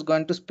client, it is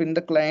going to spin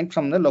the client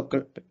from the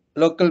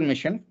local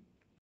machine.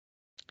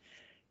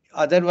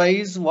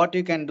 Otherwise, what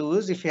you can do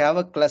is if you have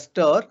a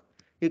cluster,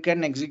 you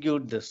can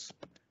execute this.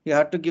 You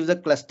have to give the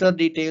cluster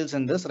details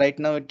in this. Right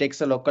now, it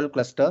takes a local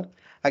cluster.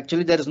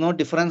 Actually, there is no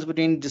difference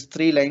between these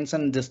 3 lines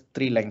and these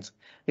 3 lines.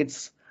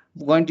 It's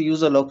going to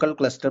use a local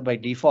cluster by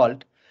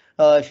default.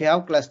 If you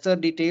have cluster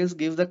details,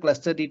 give the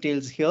cluster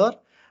details here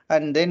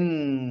and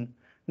then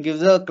give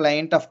the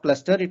client of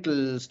cluster. It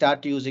will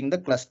start using the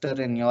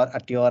cluster in your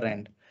at your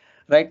end.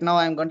 Right now,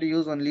 I'm going to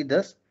use only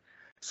this.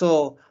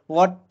 So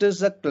what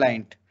is a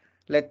client?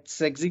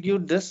 Let's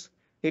execute this.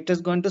 It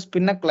is going to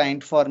spin a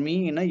client for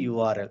me in a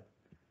URL.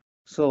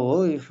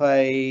 So if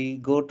I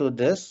go to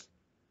this,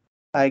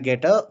 I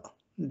get a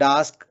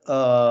Dask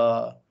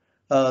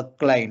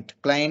client.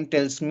 Client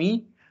tells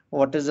me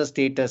what is the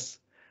status,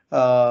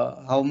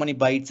 how many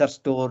bytes are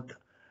stored,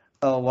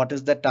 what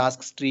is the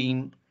task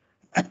stream,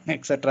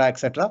 etc.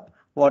 etc.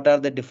 What are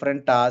the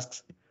different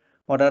tasks?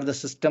 What are the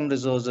system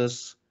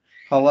resources?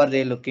 How are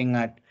they looking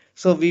at?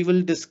 So we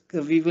will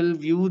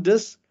view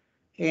this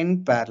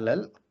in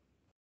parallel.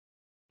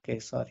 Okay,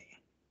 sorry.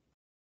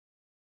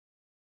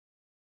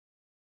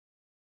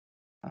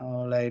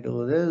 All I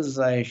do is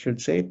I should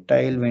say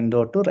tile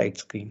window to right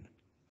screen.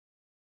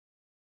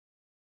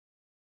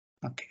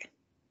 Okay.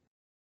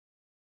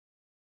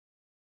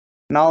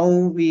 Now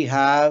we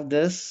have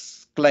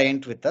this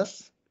client with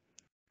us.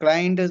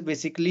 Client is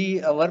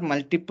basically our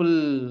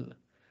multiple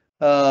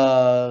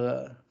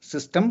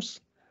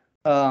systems.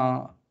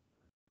 Uh,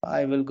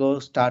 I will go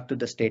start to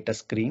the status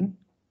screen.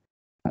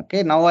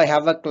 Okay, now I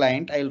have a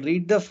client. I'll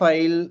read the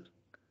file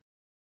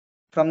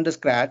from the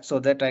scratch so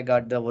that I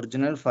got the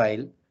original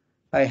file.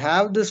 I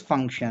have these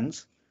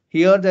functions.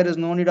 Here there is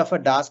no need of a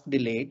Dask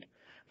delayed.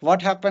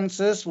 What happens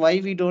is why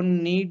we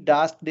don't need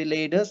Dask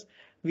delayed is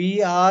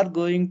we are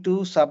going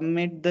to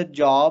submit the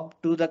job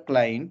to the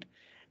client.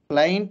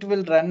 Client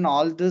will run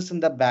all this in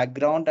the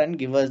background and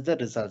give us the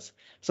results.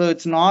 So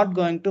it's not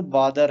going to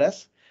bother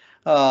us.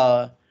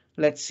 Uh,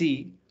 let's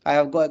see. I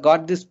have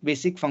got this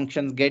basic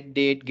functions get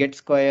date, get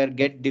square,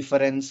 get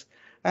difference,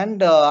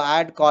 and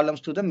add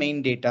columns to the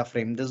main data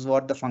frame. This is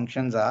what the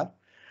functions are.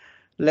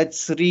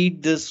 Let's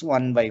read this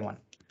one by one.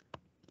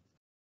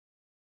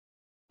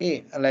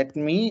 Okay, let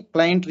me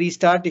client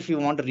restart if you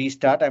want to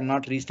restart. I'm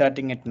not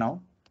restarting it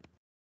now.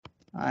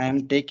 I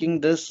am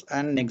taking this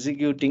and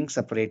executing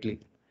separately.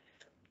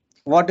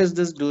 What is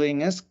this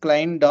doing is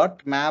client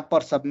dot map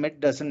or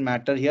submit doesn't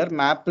matter here.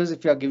 Map is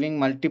if you are giving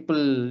multiple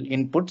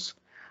inputs.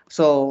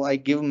 So I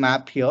give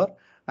map here,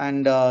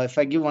 and if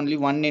I give only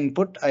one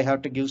input, I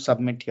have to give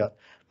submit here.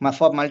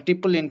 For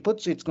multiple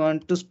inputs, it's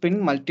going to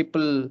spin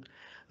multiple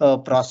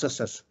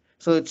processes.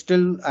 So it's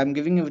still I'm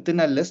giving it within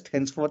a list.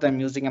 Henceforth, I'm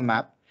using a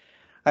map.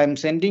 I'm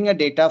sending a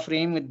data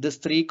frame with these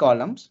 3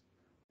 columns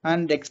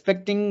and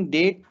expecting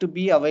date to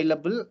be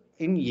available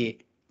in A.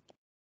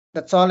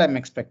 That's all I'm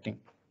expecting.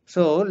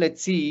 So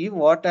let's see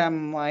what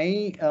am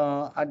I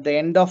at the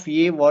end of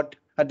A, what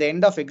at the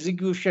end of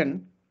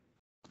execution,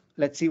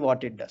 let's see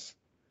what it does.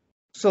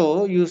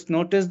 So you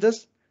notice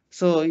this.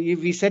 So if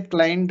we set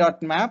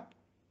client.map,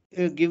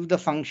 give the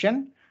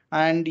function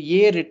and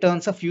A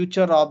returns a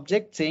future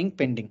object saying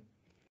pending.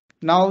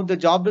 Now the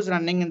job is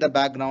running in the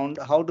background.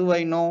 How do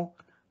I know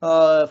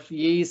if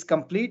A is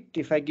complete?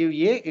 If I give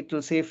A, it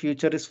will say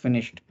future is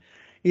finished.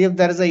 If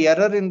there is a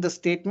error in the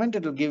statement,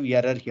 it will give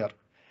error here.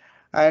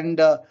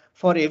 And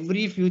for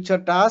every future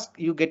task,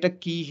 you get a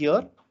key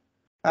here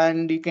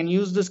and you can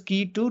use this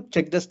key to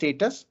check the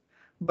status.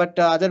 But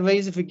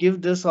otherwise, if you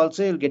give this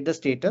also, you'll get the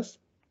status.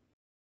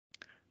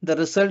 The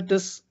result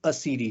is a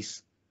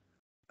series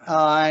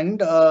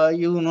and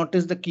you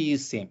notice the key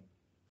is same.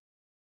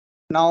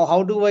 Now,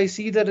 how do I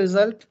see the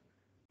result?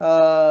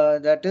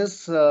 That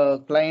is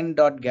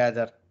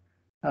client.gather.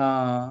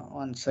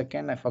 One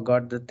second, I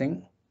forgot the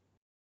thing.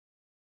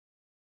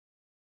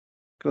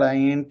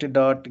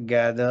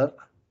 Client.gather.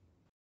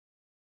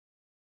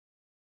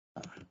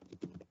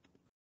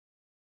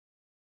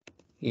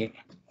 A.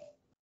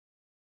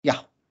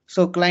 Yeah.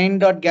 So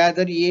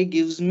client.gather A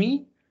gives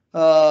me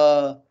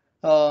uh,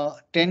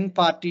 10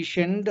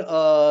 partitioned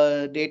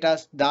data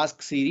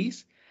Dask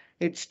series.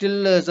 It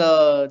still is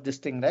this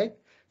thing, right?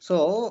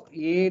 So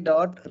A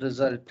dot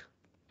results.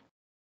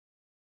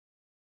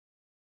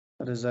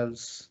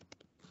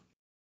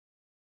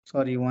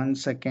 Sorry, 1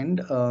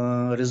 second.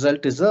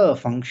 Result is a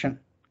function.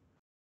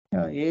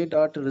 Yeah, A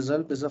dot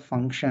result is a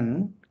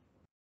function.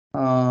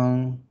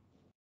 Um,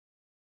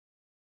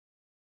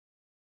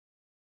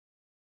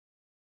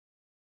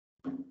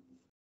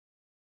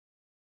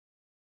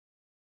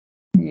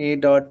 A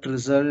dot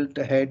result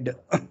head.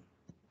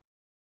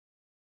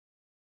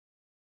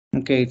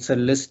 Okay, it's a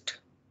list.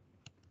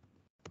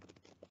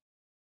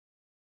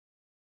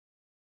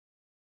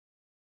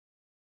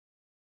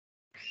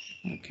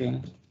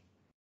 Okay.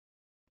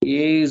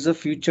 A is a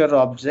future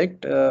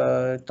object.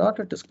 I thought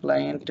it is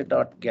client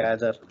dot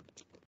gather.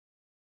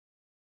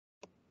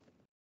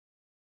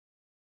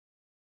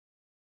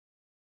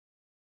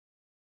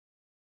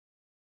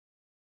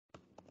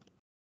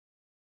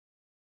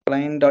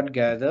 Client dot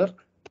gather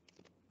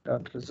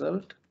dot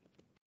result.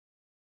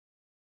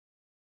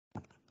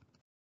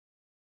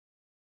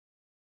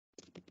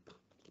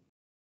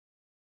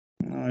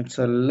 It's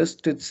a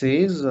list. It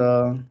says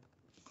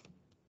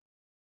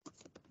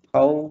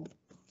how.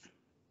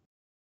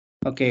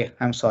 Okay,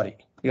 I'm sorry.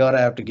 Here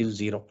I have to give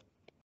 0.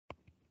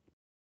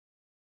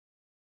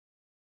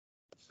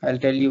 I'll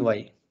tell you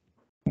why.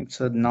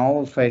 So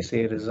now if I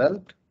say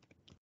result,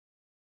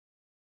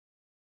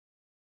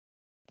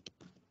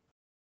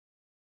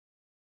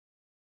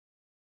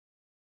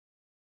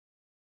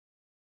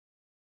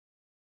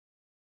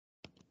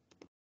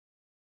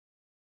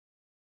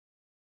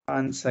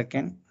 one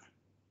second,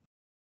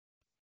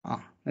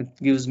 it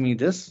gives me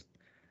this.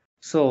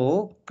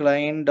 So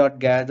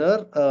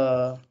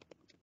client.gather,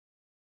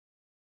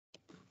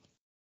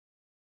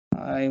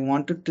 I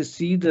wanted to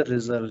see the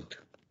result.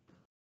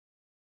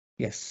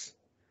 Yes.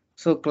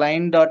 So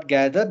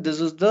client.gather, this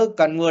is the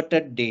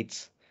converted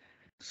dates.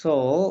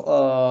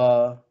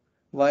 So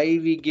why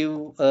we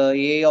give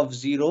a of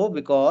 0?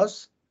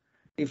 Because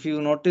if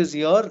you notice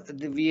here,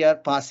 we are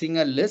passing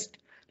a list.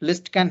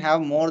 List can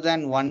have more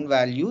than one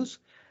values.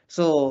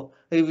 So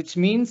which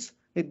means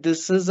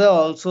this is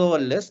also a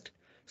list.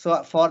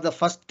 So for the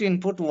first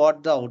input,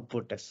 what the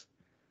output is.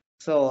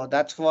 So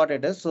that's what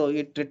it is. So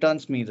it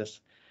returns me this.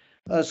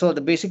 So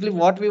basically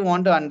what we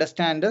want to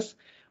understand is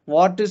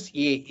what is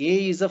A?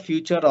 A is a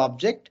future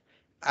object.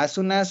 As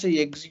soon as I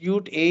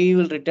execute, A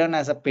will return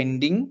as a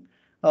pending.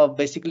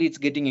 Basically, it's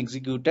getting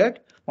executed.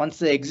 Once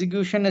the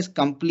execution is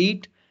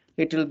complete,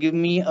 it will give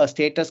me a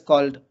status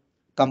called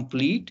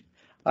complete.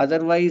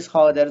 Otherwise,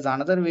 how there is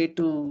another way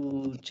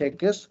to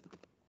check is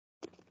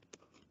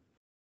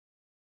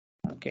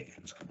okay.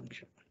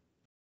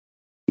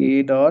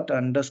 A dot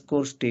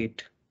underscore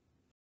state.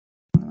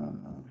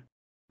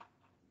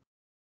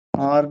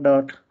 R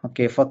dot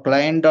okay for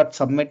client dot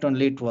submit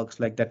only it works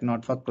like that,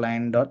 not for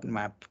client dot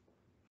map.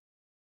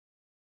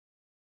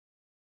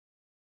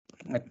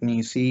 Let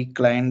me see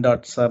client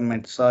dot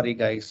submit. Sorry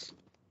guys.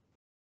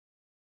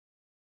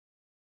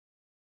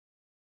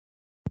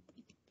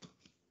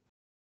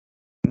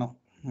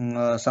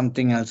 No,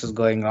 something else is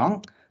going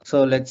wrong.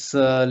 So let's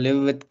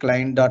live with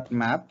client dot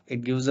map.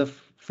 It gives a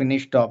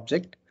finished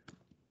object.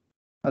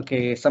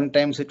 Okay,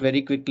 sometimes it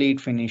very quickly it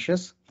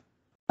finishes,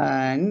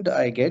 and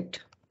I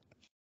get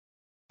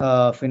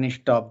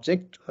finished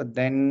object.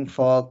 Then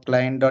for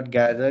client dot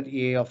gather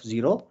a of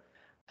 0,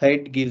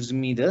 head gives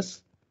me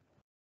this.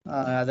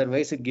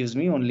 Otherwise, it gives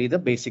me only the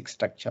basic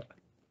structure.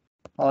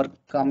 Or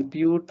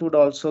compute would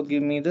also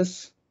give me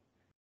this.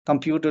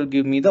 Compute will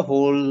give me the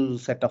whole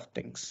set of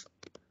things.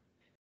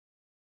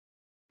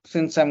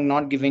 Since I'm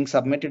not giving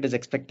submit, it is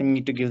expecting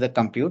me to give the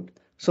compute.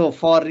 So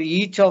for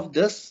each of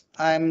this,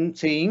 I'm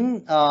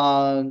saying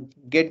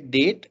get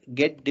date,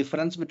 get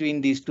difference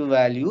between these two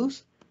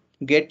values,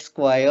 get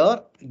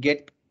square,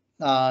 get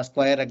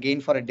square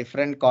again for a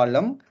different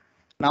column.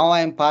 Now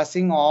I'm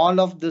passing all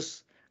of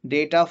this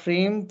data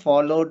frame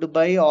followed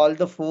by all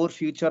the 4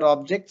 future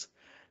objects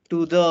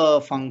to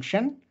the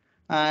function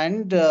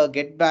and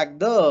get back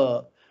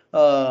the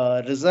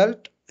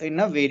result in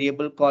a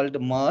variable called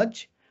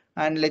merge.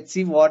 And let's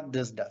see what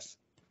this does.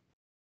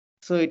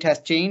 So it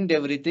has changed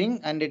everything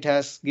and it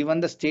has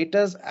given the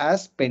status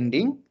as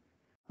pending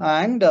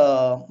and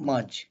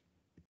merge.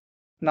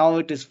 Now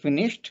it is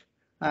finished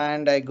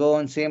and I go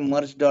and say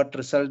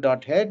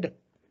merge.result.head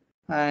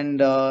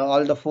and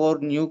all the 4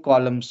 new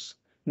columns,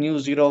 new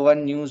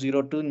 01, new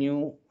 02,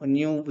 new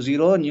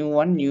 0, new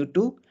 1, new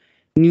 2,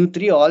 new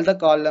 3, all the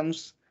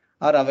columns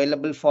are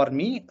available for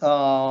me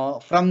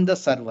from the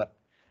server.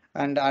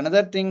 And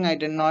another thing I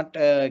did not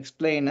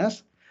explain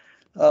is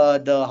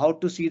the how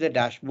to see the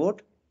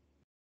dashboard.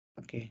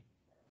 Okay.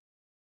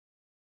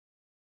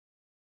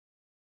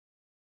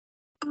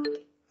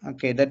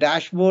 Okay, the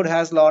dashboard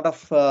has a lot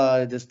of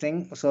this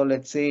thing. So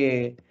let's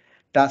say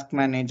task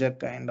manager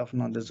kind of,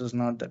 no, this is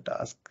not the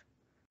task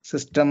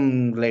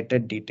system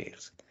related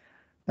details.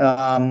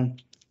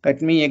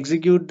 Let me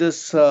execute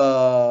this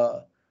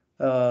and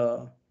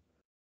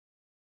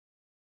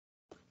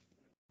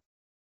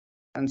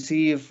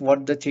see if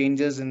what the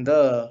changes in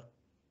the.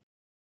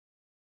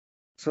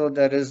 So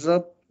there is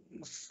a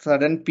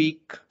sudden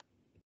peak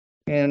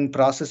in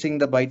processing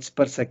the bytes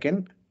per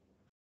second,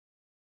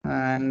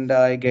 and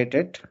I get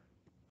it.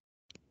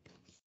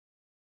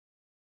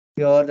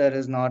 Here there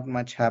is not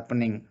much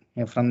happening.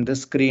 From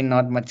this screen,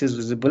 not much is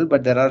visible,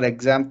 but there are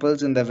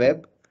examples in the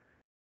web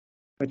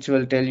which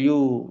will tell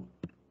you.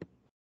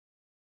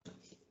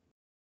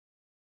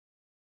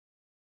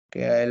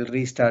 Okay, I'll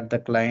restart the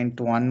client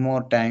one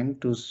more time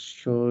to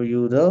show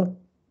you the.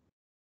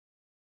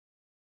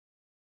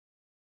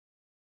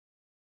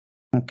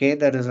 Okay,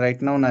 there is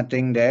right now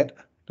nothing there.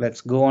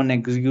 Let's go and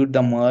execute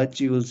the merge.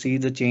 You will see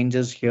the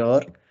changes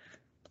here.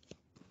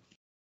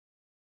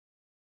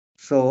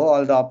 So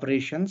all the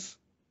operations,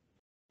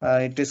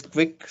 it is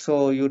quick,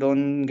 so you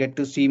don't get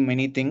to see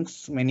many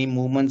things, many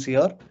movements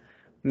here.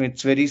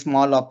 It's very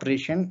small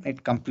operation.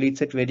 It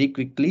completes it very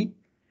quickly.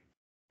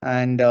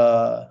 And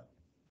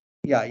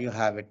yeah, you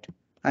have it.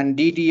 And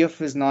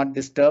DTF is not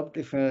disturbed.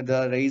 If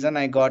the reason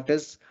I got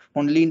is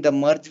only in the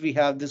merge we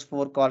have this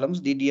 4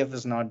 columns, DDF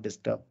is not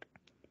disturbed.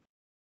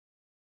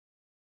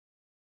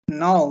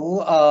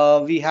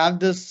 Now we have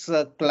this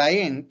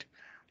client.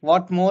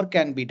 What more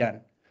can be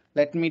done?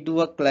 Let me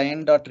do a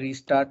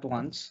client.restart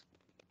once.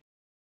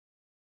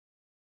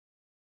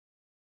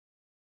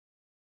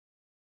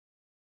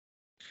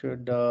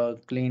 Should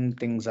clean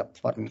things up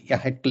for me.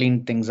 Yeah, it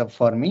cleaned things up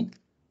for me.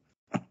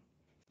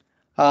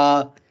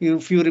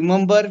 If you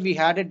remember, we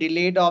had a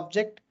delayed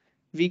object.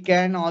 We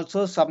can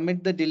also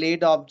submit the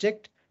delayed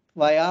object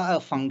via a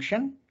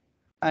function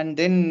and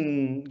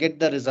then get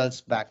the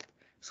results back.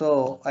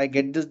 So I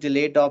get this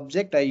delayed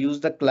object. I use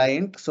the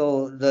client.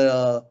 So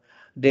the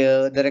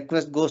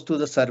request goes to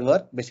the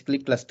server, basically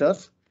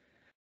clusters.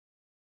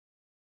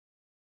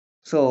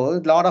 So a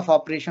lot of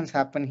operations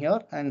happen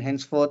here, and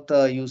henceforth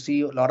you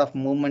see a lot of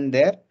movement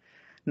there.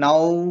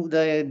 Now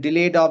the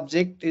delayed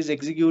object is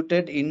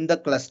executed in the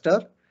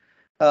cluster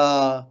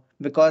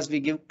because we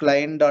give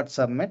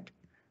client.submit.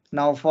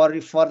 Now for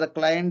the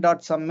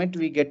client.submit,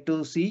 we get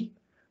to see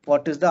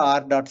what is the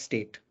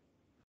r.state,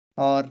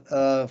 or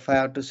if I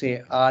have to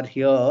say r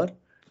here.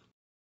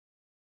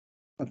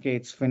 Okay,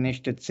 it's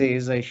finished. It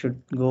says I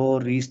should go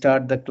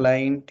restart the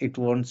client. It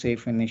won't say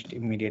finished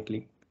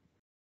immediately.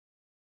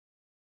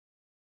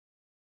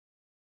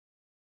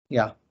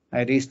 Yeah,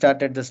 I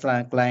restarted this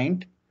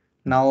client.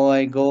 Now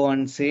I go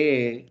and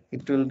say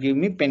it will give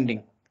me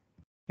pending.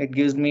 It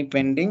gives me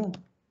pending.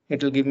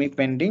 It will give me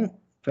pending,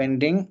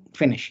 pending,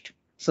 finished.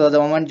 So the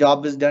moment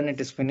job is done, it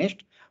is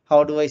finished.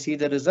 How do I see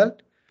the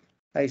result?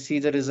 I see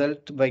the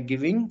result by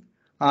giving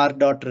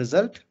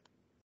r.result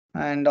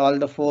and all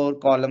the 4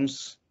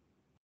 columns: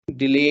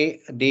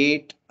 delay,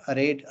 date,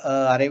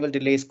 arrival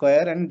delay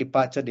square, and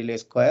departure delay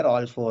square.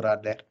 All 4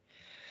 are there.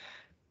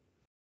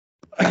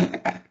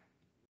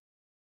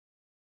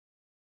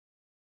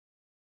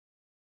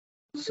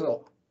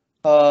 So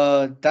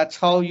that's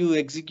how you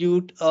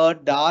execute a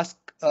Dask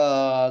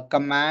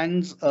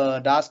commands,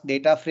 Dask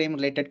data frame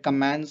related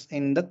commands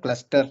in the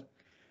cluster.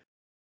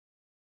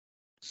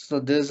 So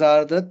these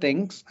are the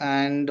things,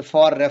 and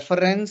for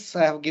reference,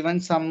 I have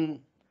given some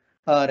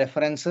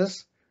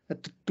references,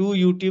 2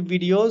 YouTube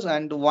videos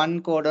and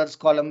 1 coders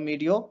column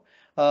video.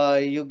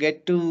 You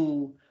get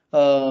to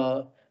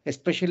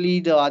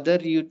especially the other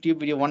YouTube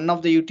video. One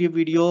of the YouTube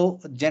video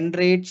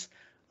generates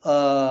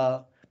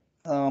about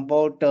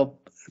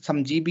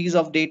some GBs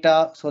of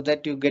data so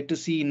that you get to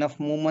see enough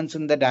movements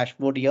in the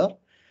dashboard here.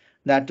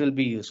 That will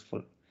be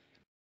useful.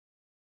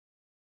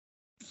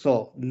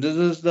 So this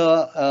is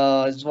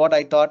what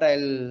I thought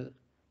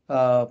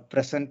I'll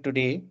present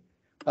today.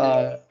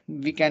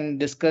 We can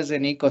discuss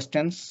any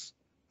questions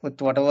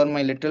with whatever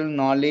my little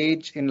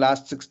knowledge in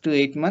last 6 to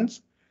 8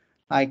 months.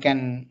 I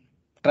can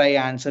try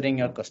answering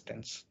your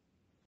questions.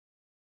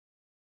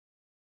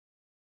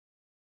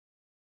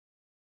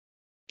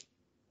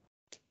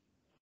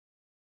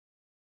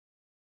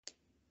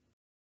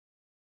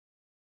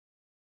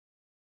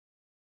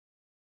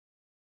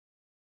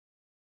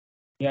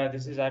 Yeah,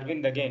 this is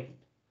Arvind again.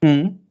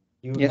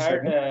 You Yes,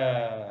 had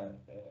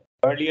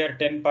earlier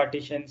 10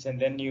 partitions and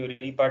then you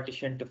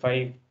repartitioned to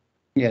 5.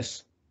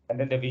 Yes. And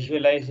then the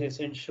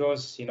visualization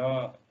shows,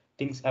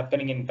 things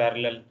happening in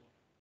parallel.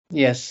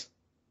 Yes.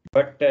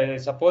 But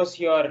suppose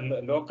your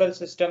local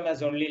system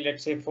has only,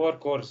 let's say, 4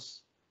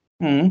 cores.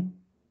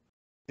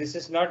 This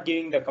is not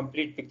giving the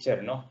complete picture,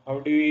 no?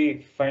 How do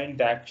we find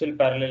the actual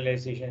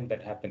parallelization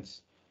that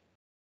happens?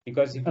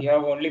 Because if you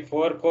have only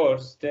 4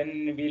 cores,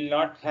 then we'll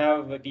not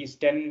have these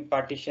 10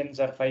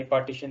 partitions or 5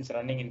 partitions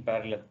running in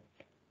parallel.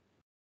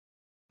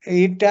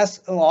 It has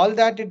all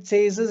that it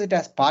says is it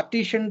has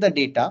partitioned the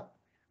data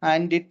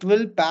and it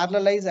will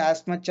parallelize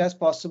as much as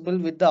possible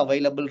with the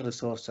available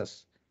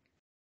resources.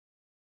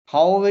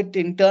 How it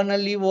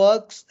internally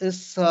works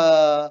is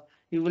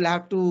you will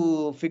have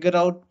to figure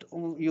out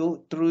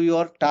through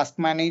your task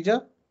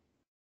manager.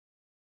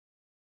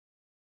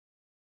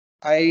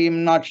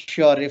 I'm not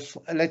sure if,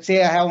 let's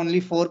say I have only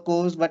 4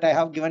 cores, but I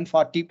have given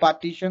 40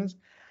 partitions.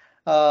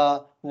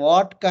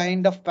 What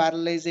kind of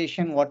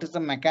parallelization? What is the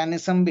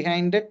mechanism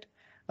behind it?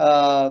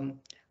 I'm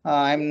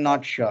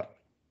not sure.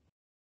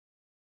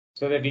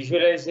 So the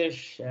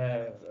visualization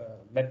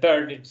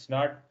method, it's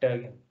not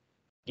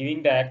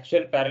giving the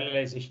actual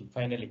parallelization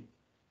finally.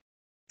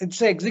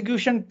 It's an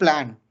execution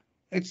plan.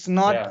 It's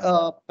not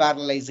a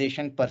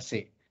parallelization per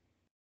se.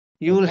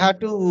 You will have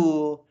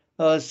to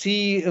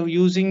see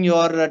using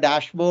your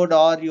dashboard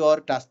or your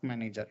task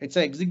manager. It's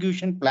an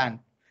execution plan.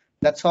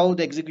 That's how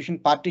the execution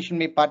partition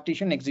by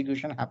partition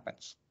execution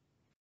happens.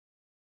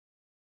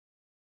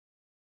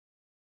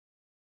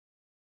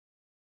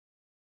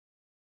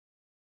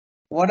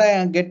 What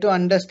I get to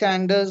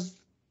understand is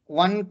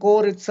one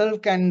core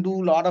itself can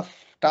do a lot of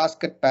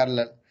tasks at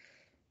parallel.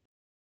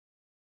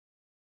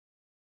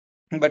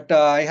 But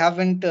I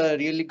haven't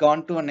really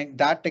gone to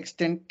that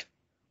extent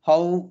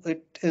how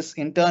it is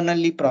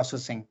internally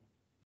processing.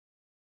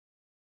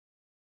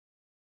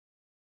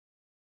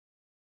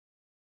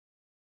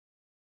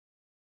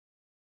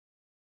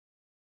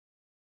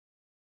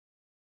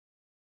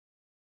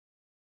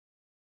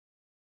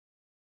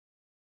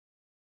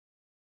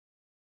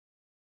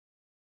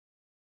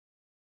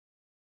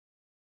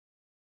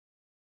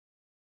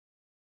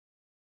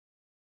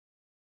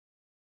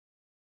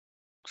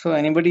 So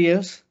anybody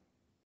else?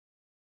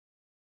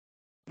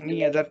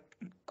 Any other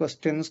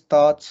questions,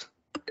 thoughts?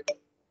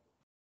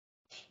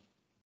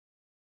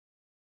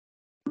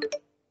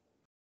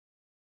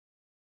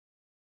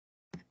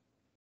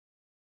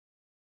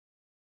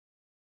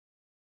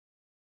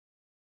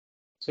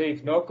 So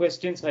if no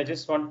questions, I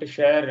just want to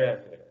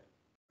share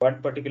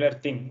one particular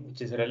thing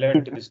which is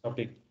relevant to this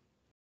topic.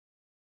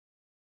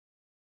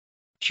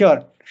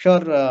 Sure,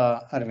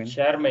 Arvind.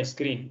 Share my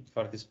screen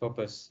for this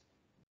purpose.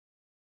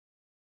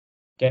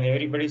 Can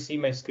everybody see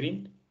my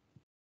screen?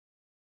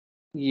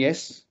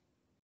 Yes.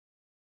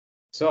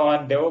 So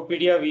on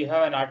Devopedia, we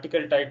have an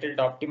article titled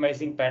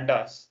Optimizing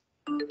Pandas.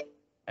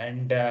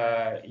 And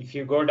if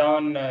you go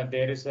down,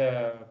 there is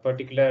a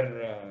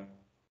particular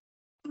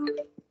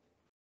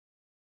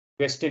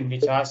question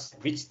which asks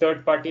which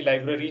third-party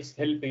libraries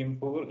help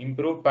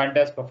improve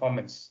Pandas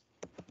performance.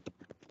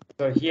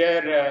 So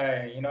here,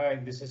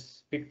 this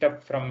is picked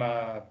up from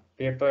a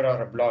paper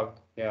or a blog.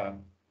 Yeah.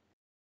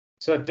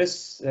 So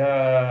this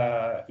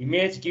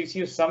image gives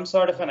you some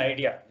sort of an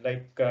idea,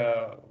 like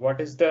what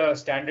is the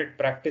standard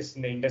practice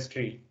in the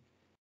industry.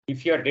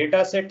 If your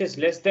data set is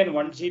less than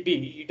 1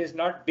 GB, it is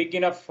not big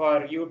enough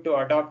for you to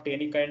adopt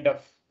any kind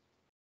of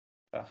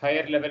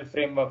higher level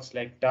frameworks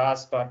like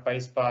Dask or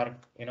PySpark,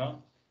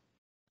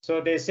 So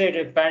they say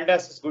that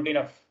Pandas is good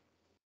enough.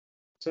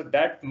 So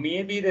that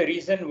may be the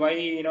reason why,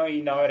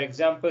 in our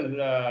example,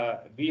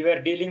 we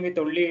were dealing with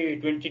only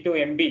 22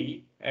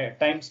 MB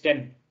times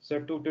 10. So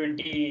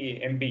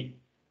 220 MB,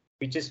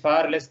 which is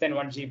far less than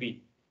 1 GB.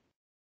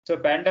 So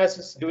Pandas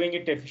is doing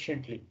it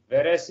efficiently.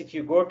 Whereas if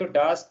you go to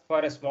Dask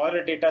for a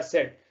smaller data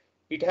set,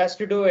 it has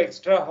to do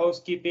extra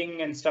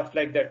housekeeping and stuff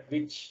like that,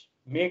 which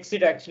makes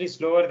it actually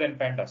slower than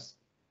Pandas.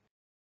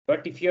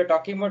 But if you're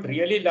talking about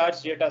really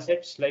large data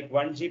sets like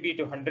 1 GB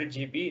to 100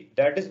 GB,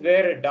 that is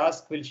where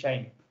Dask will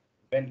shine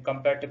when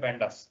compared to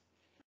Pandas,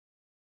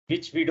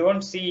 which we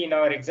don't see in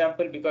our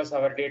example because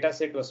our data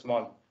set was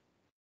small.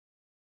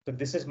 So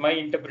this is my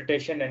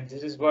interpretation, and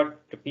this is what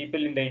the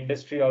people in the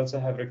industry also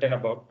have written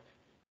about.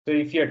 So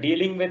if you're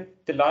dealing with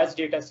the large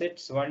data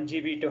sets, 1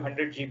 GB to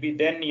 100 GB,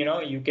 then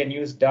you can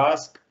use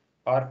Dask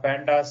or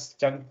Pandas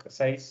chunk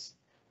size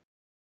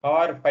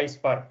or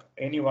PySpark,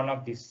 any one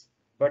of these.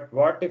 But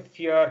what if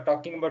you're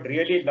talking about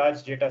really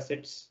large data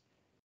sets,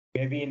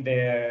 maybe in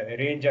the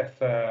range of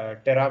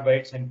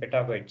terabytes and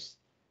petabytes,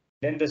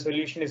 then the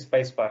solution is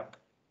PySpark.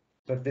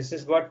 So this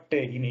is what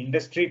in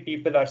industry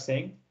people are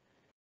saying.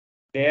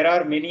 There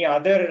are many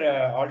other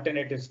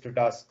alternatives to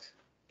tasks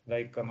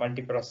like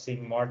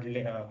multiprocessing,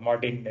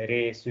 modeling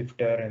array,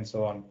 Swifter, and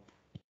so on.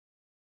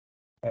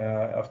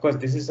 Of course,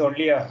 this is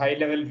only a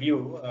high-level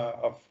view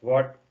of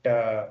what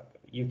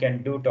you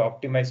can do to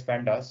optimize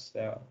Pandas.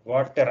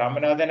 What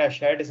Ramanathan has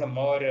shared is a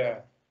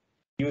more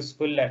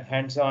useful and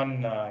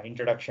hands-on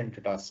introduction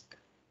to Dask.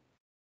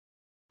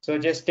 So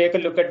just take a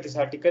look at this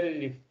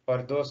article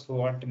for those who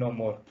want to know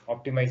more,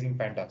 optimizing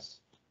Pandas.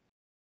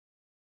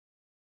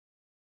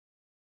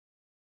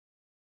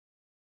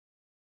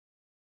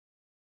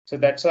 So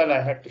that's all I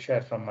had to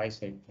share from my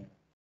side.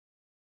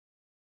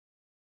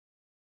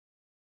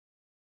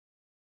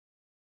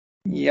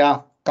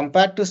 Yeah,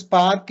 compared to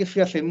Spark, if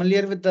you're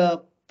familiar with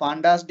the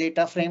Pandas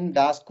data frame,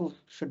 Dask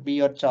should be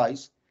your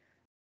choice.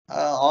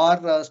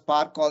 Or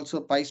Spark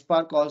also,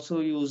 PySpark also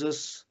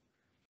uses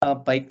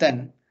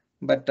Python,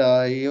 but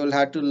you'll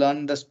have to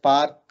learn the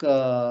Spark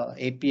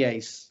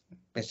APIs,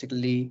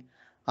 basically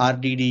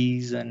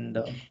RDDs,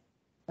 and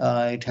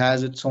it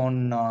has its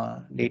own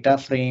data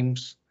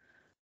frames.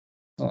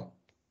 So,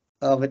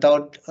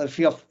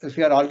 if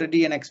you're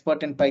already an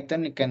expert in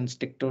Python, you can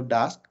stick to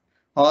Dask,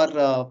 or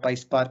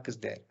PySpark is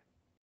there.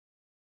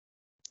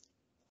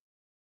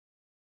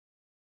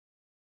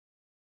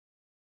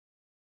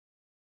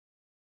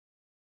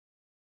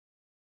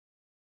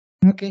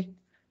 Okay,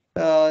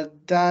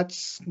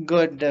 that's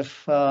good.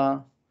 If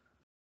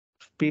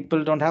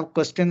people don't have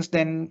questions,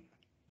 then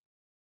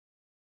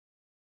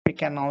we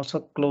can also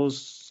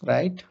close,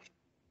 right,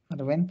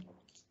 Arvind?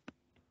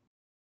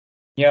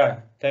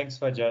 Yeah, thanks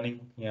for joining.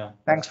 Yeah.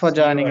 Thanks for See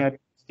you joining at us.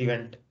 next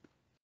event.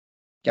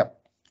 Yep.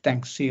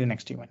 Thanks. See you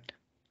next event.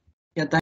 Yeah,